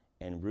up,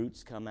 and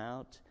roots come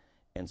out,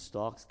 and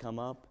stalks come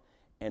up,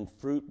 and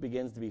fruit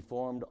begins to be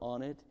formed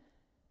on it.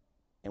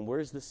 And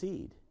where's the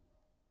seed?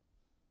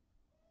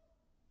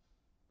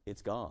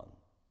 It's gone.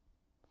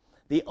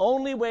 The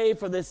only way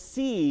for the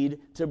seed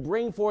to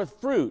bring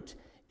forth fruit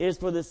is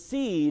for the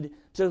seed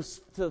to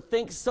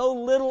think so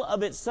little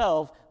of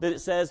itself that it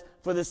says,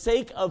 "For the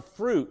sake of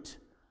fruit,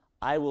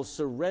 I will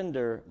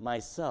surrender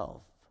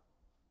myself."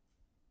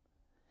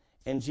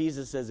 And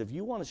Jesus says, if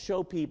you want to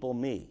show people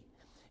me,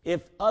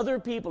 if other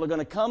people are going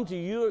to come to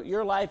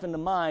your life and to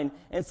mine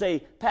and say,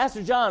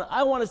 "Pastor John,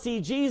 I want to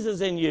see Jesus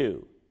in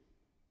you,"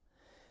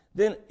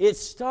 then it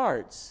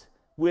starts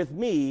with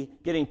me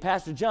getting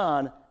Pastor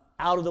John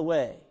out of the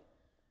way.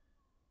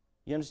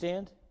 You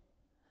understand?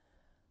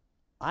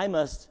 I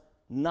must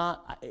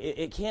not,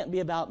 it can't be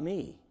about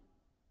me.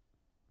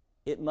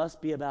 It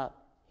must be about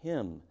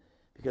him.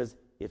 Because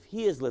if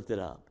he is lifted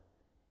up,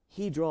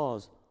 he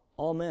draws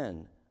all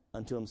men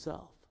unto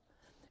himself.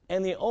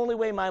 And the only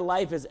way my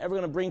life is ever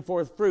going to bring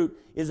forth fruit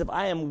is if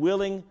I am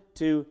willing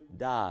to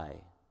die,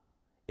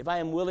 if I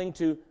am willing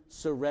to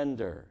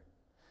surrender,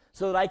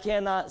 so that I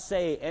cannot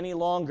say any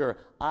longer,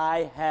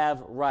 "I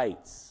have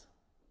rights."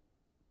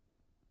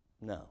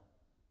 No.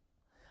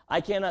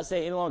 I cannot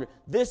say any longer,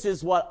 "This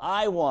is what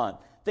I want.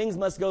 Things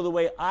must go the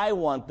way I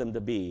want them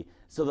to be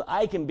so that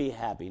I can be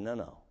happy."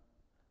 No.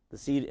 The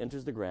seed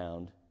enters the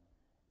ground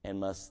and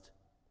must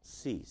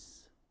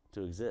cease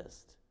to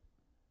exist,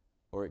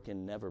 or it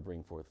can never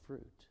bring forth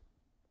fruit.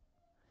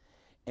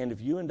 And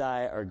if you and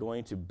I are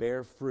going to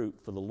bear fruit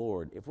for the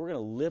Lord, if we're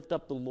going to lift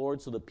up the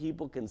Lord so that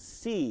people can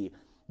see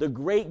the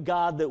great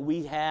God that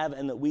we have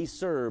and that we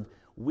serve,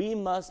 we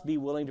must be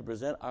willing to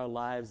present our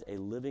lives a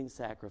living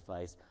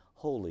sacrifice,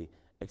 holy,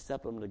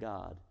 acceptable to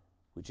God,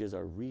 which is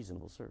our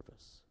reasonable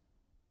service.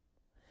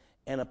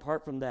 And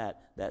apart from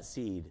that, that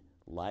seed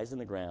lies in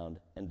the ground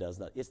and does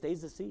not. It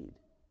stays a seed.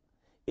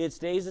 It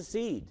stays a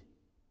seed,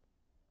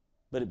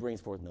 but it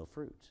brings forth no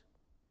fruit.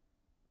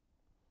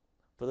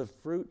 For the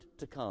fruit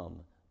to come,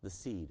 the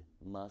seed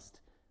must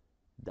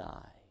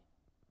die.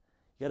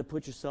 You got to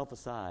put yourself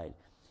aside.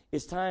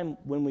 It's time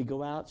when we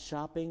go out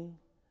shopping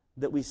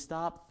that we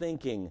stop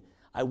thinking,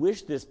 I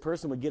wish this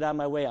person would get out of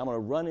my way. I'm going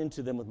to run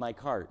into them with my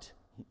cart.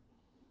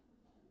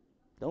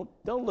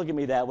 Don't look at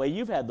me that way.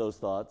 You've had those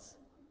thoughts.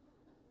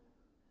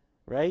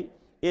 Right?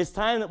 It's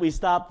time that we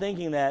stop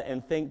thinking that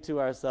and think to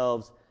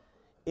ourselves,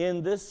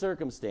 in this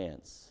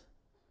circumstance,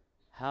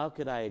 how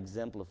could I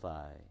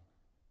exemplify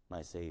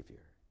my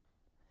Savior?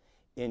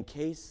 In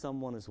case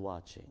someone is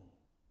watching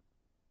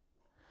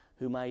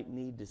who might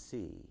need to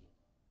see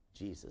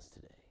Jesus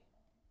today.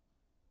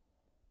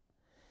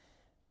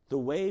 The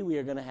way we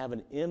are going to have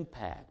an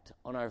impact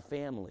on our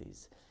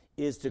families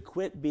is to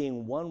quit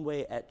being one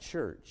way at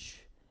church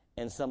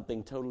and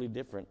something totally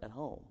different at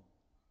home.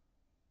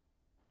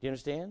 Do you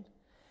understand?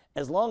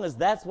 As long as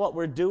that's what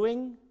we're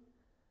doing,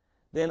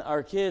 then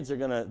our kids are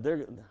going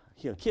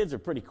to, kids are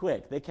pretty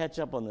quick. They catch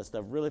up on this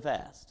stuff really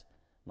fast,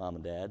 Mom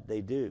and Dad.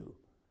 They do.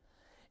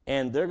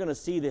 And they're going to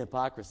see the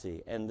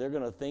hypocrisy, and they're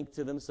going to think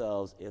to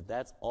themselves, if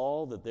that's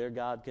all that their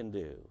God can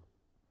do,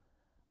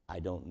 I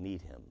don't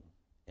need him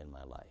in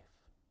my life.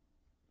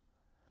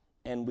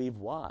 And we've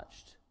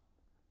watched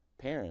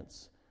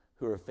parents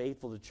who are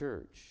faithful to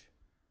church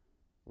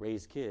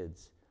raise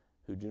kids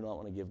who do not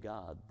want to give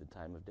God the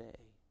time of day.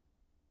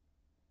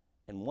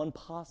 And one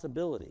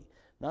possibility,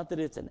 not that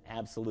it's an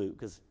absolute,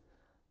 because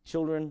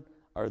children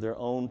are their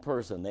own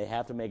person. They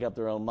have to make up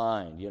their own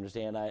mind. You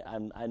understand?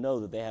 I know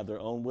that they have their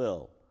own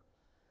will.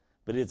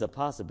 But it's a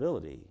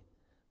possibility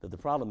that the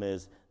problem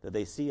is that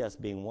they see us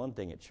being one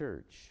thing at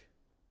church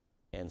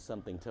and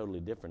something totally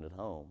different at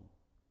home.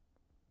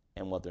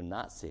 And what they're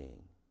not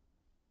seeing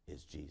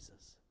is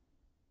Jesus.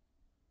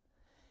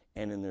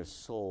 And in their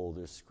soul,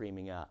 they're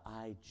screaming out,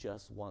 I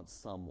just want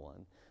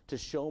someone to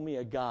show me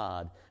a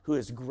God who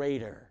is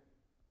greater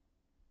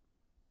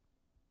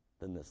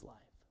than this life.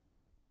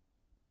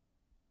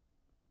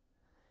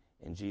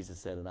 And Jesus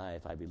said, and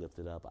if I be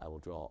lifted up, I will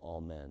draw all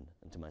men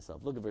unto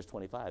myself. Look at verse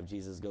 25.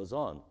 Jesus goes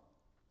on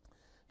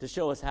to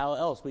show us how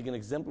else we can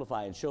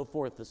exemplify and show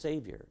forth the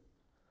Savior.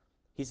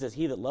 He says,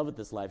 he that loveth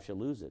this life shall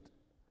lose it.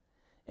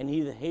 And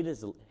he that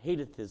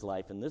hateth his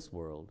life in this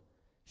world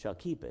shall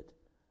keep it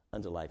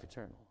unto life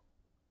eternal.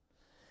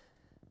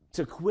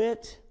 To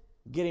quit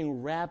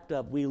getting wrapped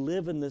up, we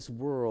live in this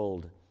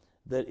world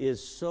that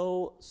is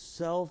so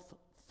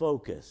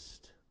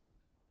self-focused.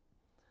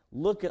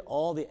 Look at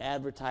all the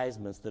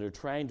advertisements that are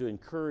trying to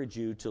encourage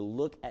you to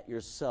look at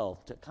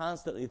yourself, to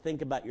constantly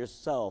think about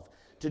yourself,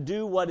 to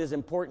do what is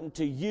important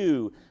to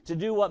you, to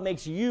do what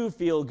makes you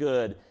feel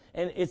good.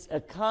 And it's a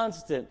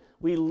constant.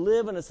 We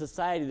live in a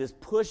society that's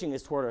pushing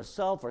us toward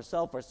ourself,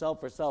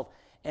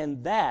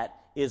 and that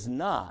is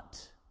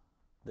not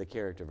the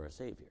character of our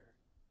Savior.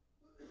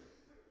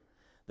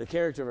 The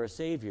character of our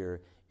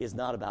Savior is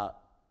not about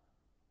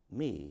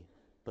me,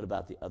 but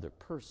about the other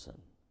person.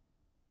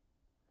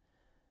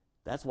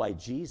 That's why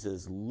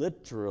Jesus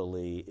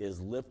literally is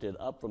lifted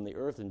up from the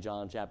earth in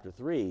John chapter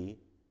 3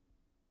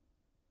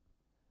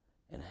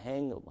 and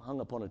hung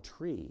upon a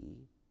tree,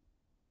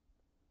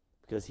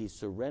 because he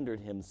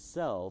surrendered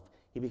himself.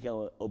 He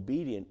became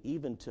obedient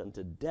even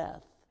unto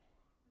death,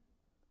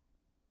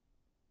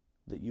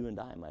 that you and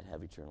I might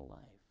have eternal life.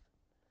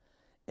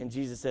 And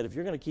Jesus said, if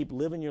you're going to keep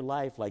living your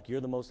life like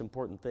you're the most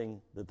important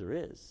thing that there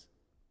is,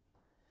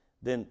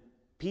 then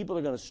people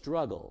are going to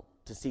struggle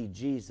to see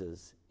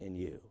Jesus in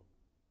you.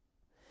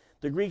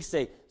 The Greeks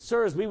say,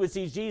 sirs, we would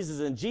see Jesus.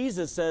 And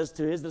Jesus says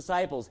to his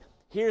disciples,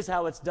 here's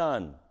how it's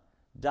done.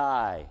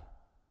 Die.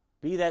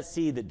 Be that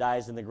seed that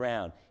dies in the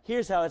ground.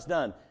 Here's how it's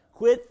done.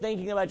 Quit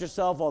thinking about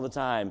yourself all the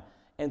time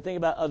and think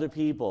about other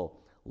people.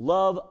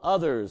 Love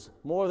others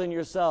more than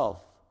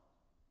yourself.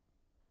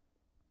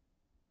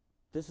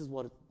 This is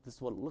what it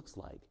looks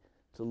like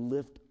to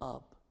lift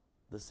up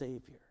the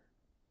Savior.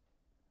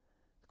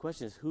 The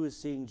question is, who is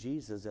seeing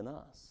Jesus in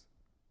us?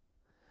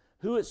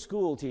 Who at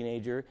school,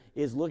 teenager,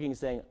 is looking and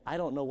saying, I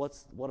don't know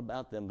what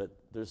about them, but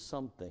there's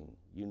something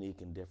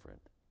unique and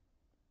different.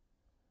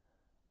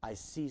 I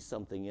see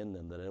something in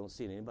them that I don't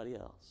see in anybody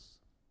else,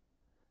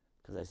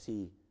 because I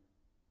see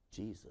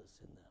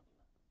Jesus in them.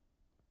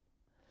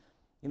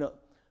 You know,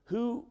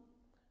 who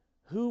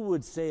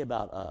would say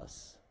about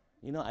us,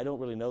 I don't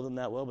really know them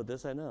that well, but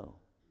this I know.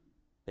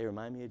 They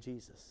remind me of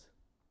Jesus.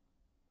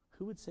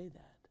 Who would say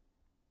that?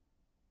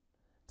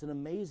 It's an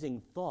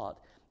amazing thought,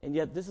 and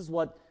yet this is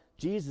what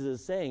Jesus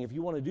is saying. If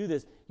you want to do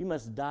this, you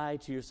must die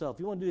to yourself.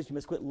 If you want to do this, you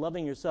must quit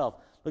loving yourself.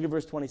 Look at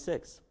verse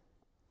 26.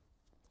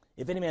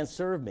 If any man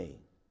serve me,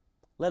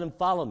 let him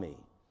follow me.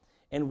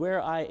 And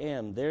where I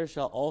am, there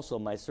shall also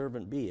my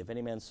servant be. If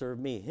any man serve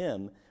me,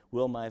 him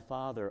will my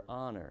Father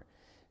honor.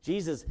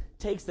 Jesus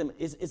takes them,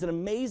 it's an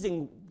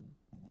amazing,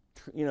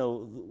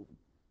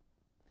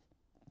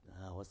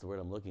 what's the word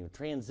I'm looking for?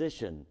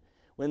 Transition.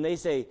 When they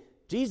say,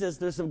 Jesus,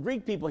 there's some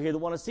Greek people here that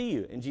want to see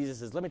you. And Jesus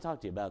says, let me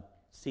talk to you about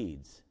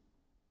seeds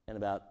and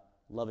about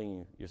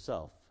loving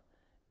yourself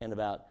and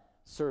about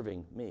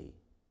serving me.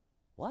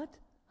 What?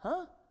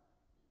 Huh?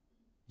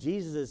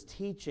 Jesus is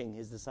teaching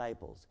his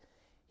disciples.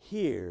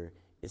 Here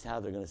is how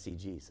they're going to see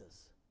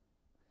Jesus.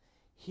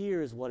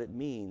 Here is what it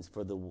means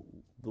for the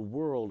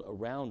world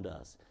around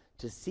us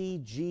to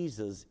see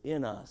Jesus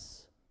in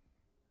us.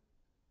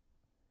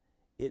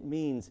 It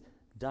means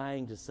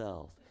dying to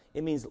self.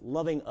 It means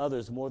loving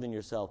others more than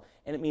yourself.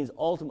 And it means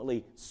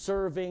ultimately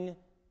serving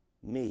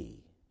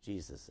me,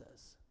 Jesus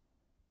says.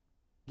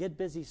 Get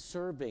busy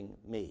serving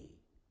me.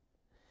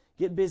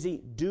 Get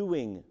busy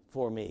doing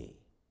for me.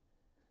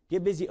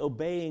 Get busy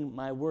obeying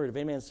my word. If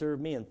any man serve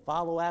me and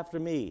follow after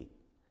me,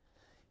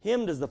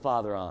 him does the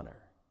Father honor.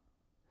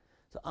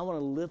 So I want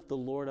to lift the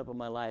Lord up in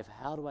my life.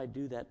 How do I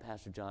do that,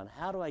 Pastor John?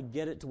 How do I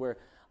get it to where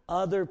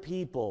other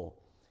people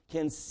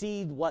can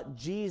see what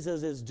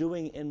Jesus is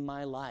doing in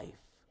my life?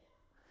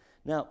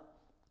 Now,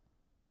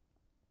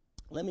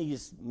 let me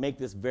just make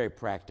this very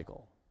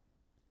practical.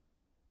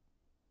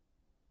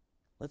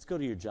 Let's go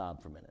to your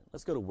job for a minute.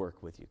 Let's go to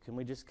work with you. Can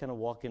we just kind of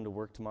walk into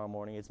work tomorrow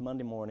morning? It's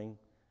Monday morning.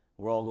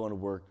 We're all going to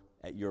work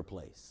at your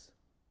place.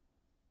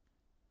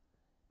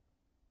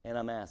 And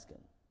I'm asking,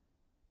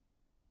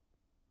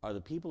 are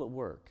the people at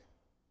work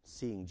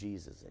seeing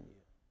Jesus in you?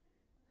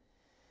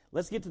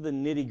 Let's get to the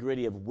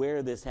nitty-gritty of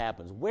where this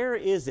happens. Where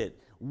is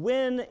it?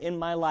 When in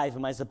my life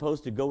am I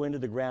supposed to go into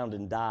the ground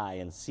and die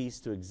and cease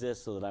to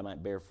exist so that I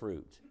might bear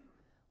fruit?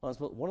 Well,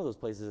 one of those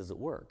places is at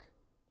work.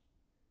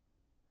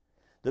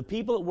 The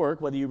people at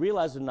work, whether you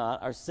realize it or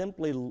not, are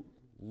simply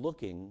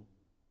looking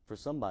for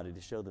somebody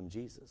to show them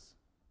Jesus.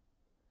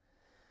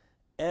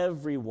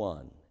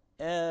 Everyone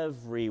that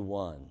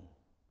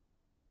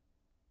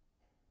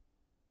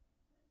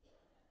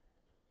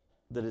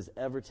has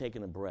ever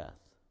taken a breath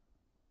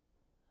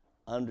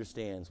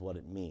understands what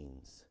it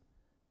means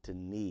to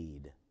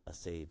need a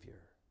Savior.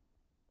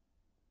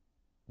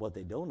 What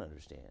they don't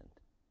understand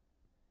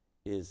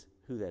is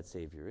who that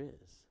Savior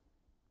is.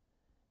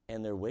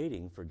 And they're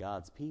waiting for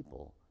God's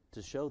people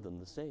to show them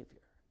the Savior.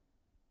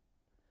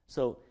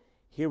 So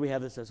here we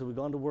have this. So we've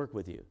gone to work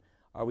with you.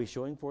 Are we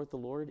showing forth the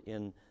Lord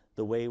in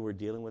the way we're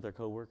dealing with our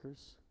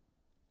coworkers?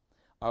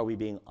 Are we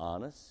being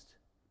honest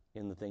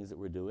in the things that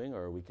we're doing,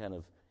 or are we kind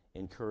of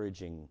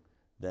encouraging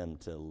them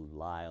to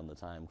lie on the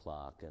time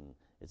clock and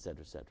et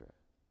cetera, et cetera?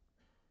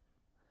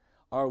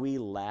 Are we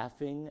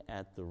laughing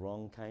at the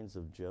wrong kinds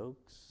of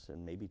jokes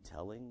and maybe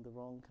telling the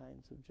wrong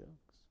kinds of jokes?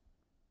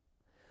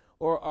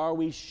 Or are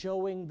we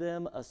showing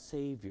them a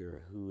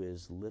Savior who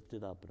is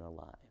lifted up in our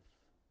life?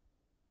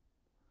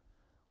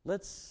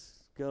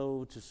 Let's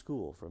go to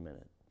school for a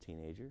minute,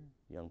 teenager,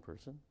 young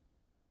person.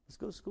 Let's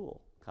go to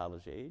school,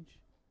 college age.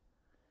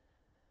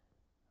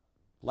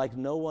 Like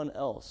no one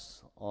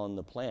else on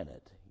the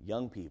planet,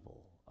 young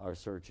people are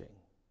searching.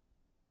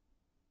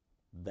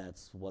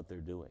 That's what they're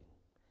doing.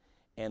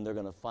 And they're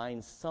going to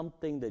find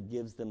something that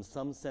gives them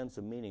some sense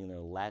of meaning, and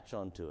they'll latch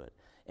onto it.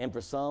 And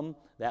for some,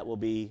 that will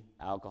be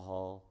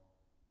alcohol,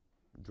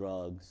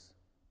 drugs,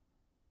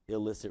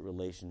 illicit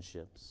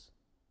relationships.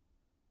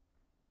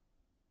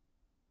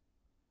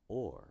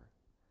 Or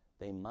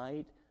they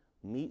might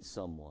meet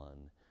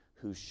someone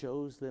who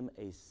shows them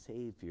a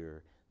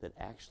Savior that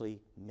actually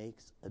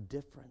makes a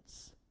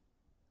difference.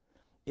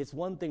 It's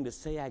one thing to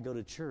say I go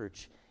to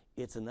church.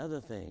 It's another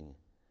thing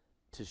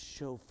to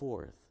show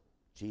forth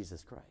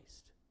Jesus Christ.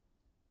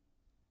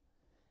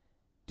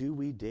 Do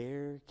we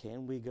dare?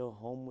 Can we go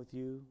home with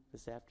you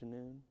this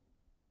afternoon?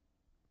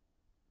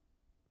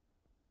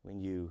 When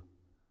you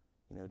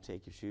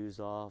take your shoes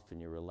off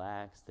and you're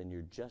relaxed and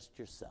you're just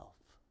yourself.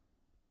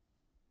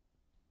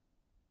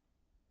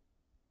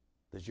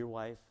 Does your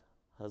wife,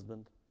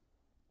 husband,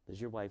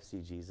 does your wife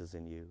see Jesus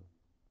in you?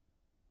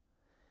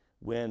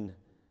 When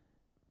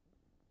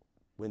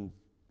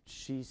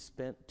she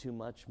spent too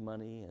much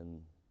money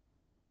and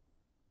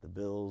the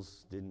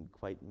bills didn't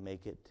quite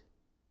make it?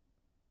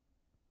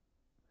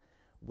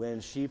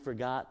 When she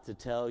forgot to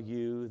tell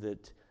you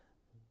that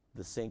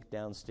the sink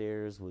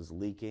downstairs was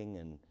leaking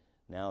and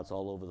now it's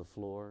all over the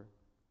floor?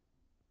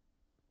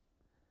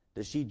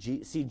 Does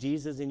she see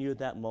Jesus in you at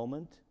that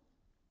moment?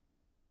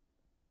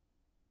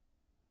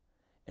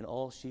 And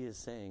all she is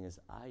saying is,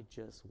 I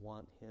just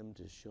want him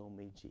to show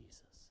me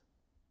Jesus.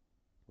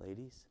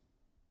 Ladies,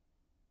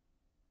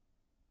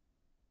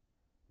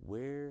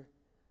 where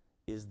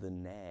is the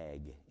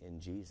nag in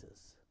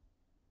Jesus?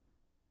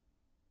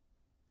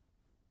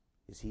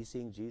 Is he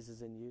seeing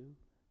Jesus in you?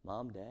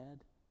 Mom,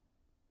 dad?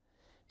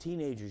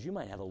 Teenagers, you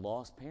might have a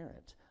lost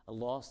parent, a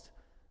lost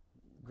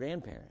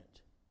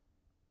grandparent,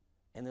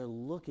 and they're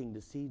looking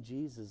to see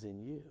Jesus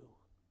in you.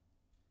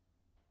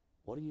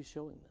 What are you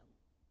showing them?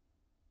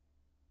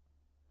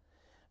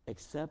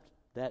 Accept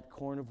that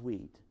corn of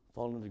wheat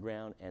fall into the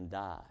ground and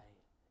die,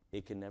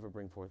 it can never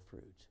bring forth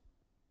fruit.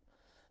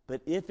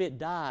 But if it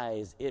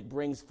dies, it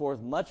brings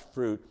forth much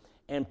fruit.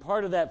 And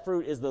part of that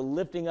fruit is the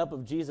lifting up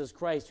of Jesus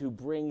Christ who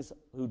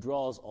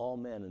draws all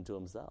men into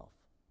himself.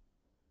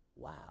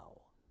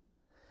 Wow.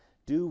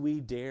 Do we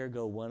dare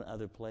go one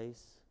other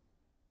place?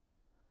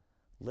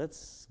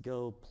 Let's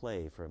go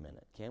play for a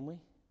minute, can we?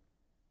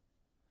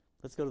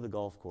 Let's go to the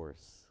golf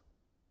course.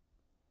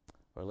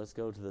 Or let's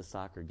go to the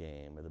soccer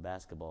game or the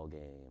basketball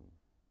game.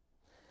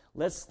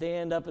 Let's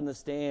stand up in the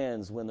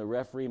stands when the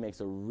referee makes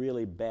a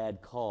really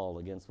bad call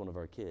against one of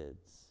our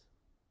kids.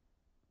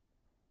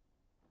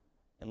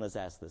 And let's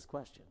ask this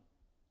question.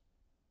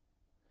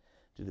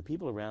 Do the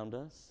people around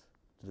us,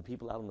 do the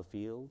people out on the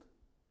field,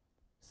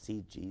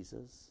 see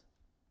Jesus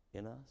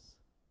in us?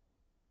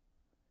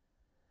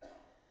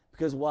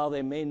 Because while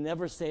they may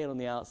never say it on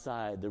the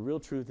outside, the real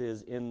truth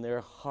is in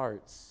their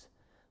hearts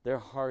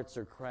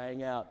are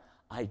crying out,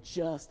 I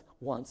just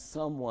want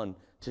someone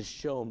to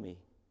show me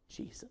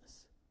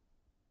Jesus.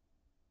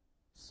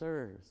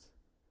 Sirs,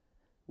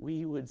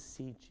 we would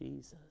see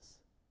Jesus.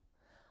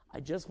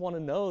 I just want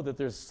to know that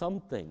there's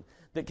something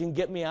that can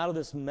get me out of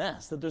this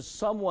mess, that there's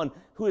someone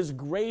who is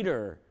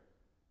greater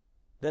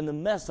than the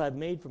mess I've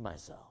made for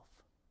myself.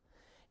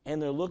 And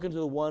they're looking to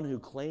the one who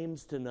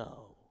claims to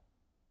know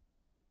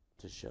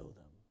to show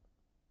them.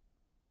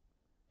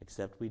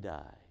 Except we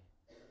die.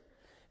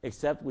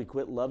 Except we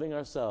quit loving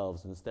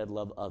ourselves and instead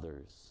love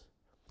others.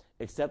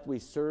 Except we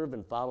serve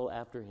and follow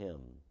after him.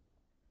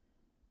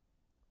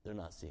 They're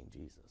not seeing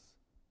Jesus.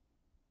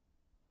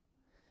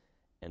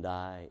 And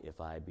if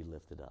I be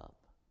lifted up,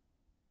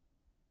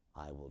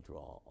 I will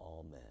draw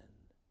all men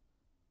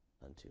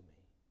unto me.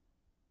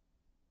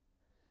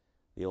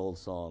 The old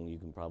song, you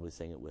can probably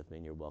sing it with me,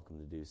 and you're welcome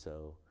to do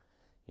so.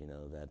 You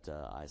know, that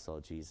I saw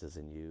Jesus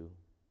in you.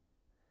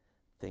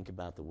 Think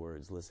about the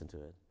words, listen to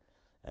it.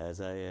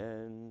 As I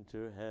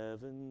enter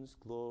heaven's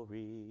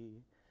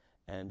glory,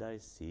 and I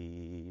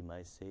see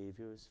my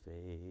Savior's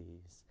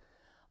face,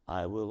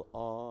 I will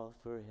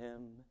offer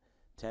him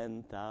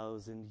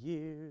 10,000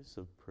 years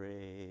of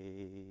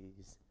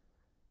praise.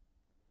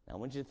 Now I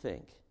want you to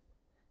think,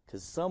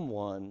 because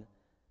someone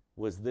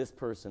was this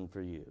person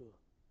for you.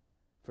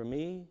 For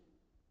me,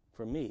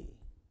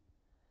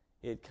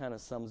 it kind of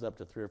sums up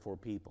to 3 or 4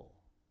 people.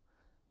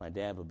 My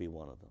dad would be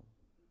one of them.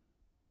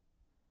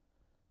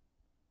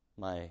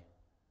 My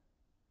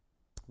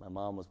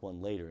mom was one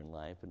later in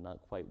life, but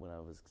not quite when I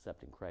was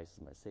accepting Christ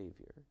as my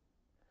Savior.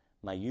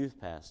 My youth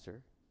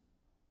pastor,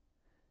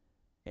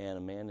 and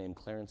a man named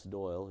Clarence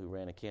Doyle who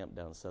ran a camp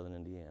down in southern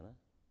Indiana.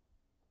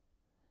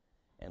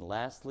 And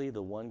lastly,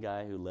 the one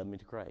guy who led me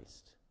to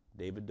Christ,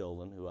 David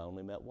Dolan, who I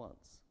only met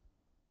once.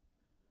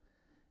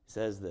 He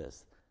says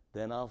this,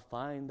 then I'll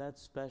find that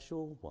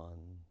special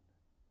one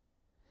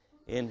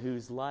in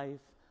whose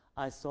life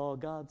I saw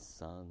God's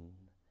Son,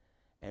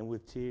 and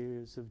with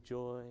tears of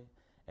joy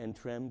and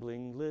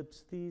trembling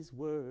lips these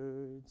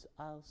words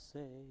I'll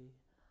say,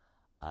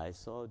 I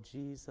saw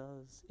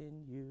Jesus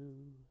in you.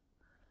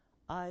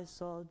 I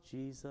saw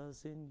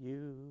Jesus in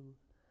you.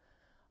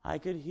 I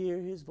could hear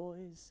his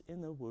voice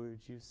in the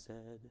words you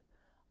said.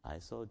 I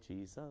saw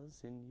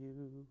Jesus in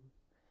you.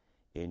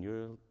 In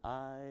your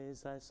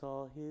eyes I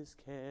saw his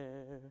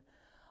care.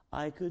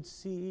 I could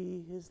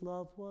see his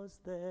love was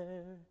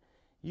there.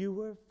 You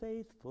were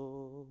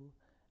faithful,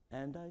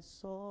 and I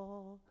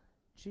saw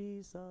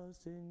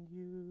Jesus in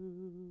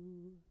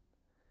you.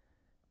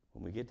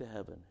 When we get to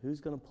heaven,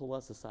 who's going to pull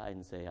us aside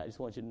and say, I just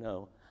want you to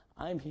know,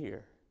 I'm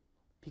here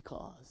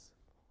because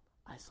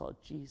I saw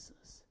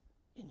Jesus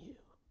in you.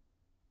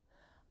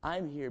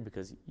 I'm here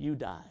because you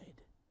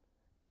died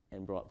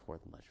and brought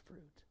forth much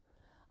fruit.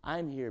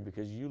 I'm here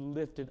because you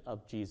lifted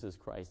up Jesus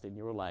Christ in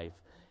your life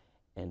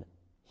and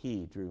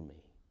he drew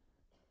me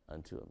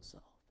unto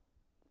himself.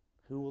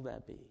 Who will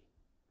that be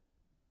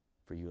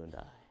for you and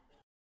I?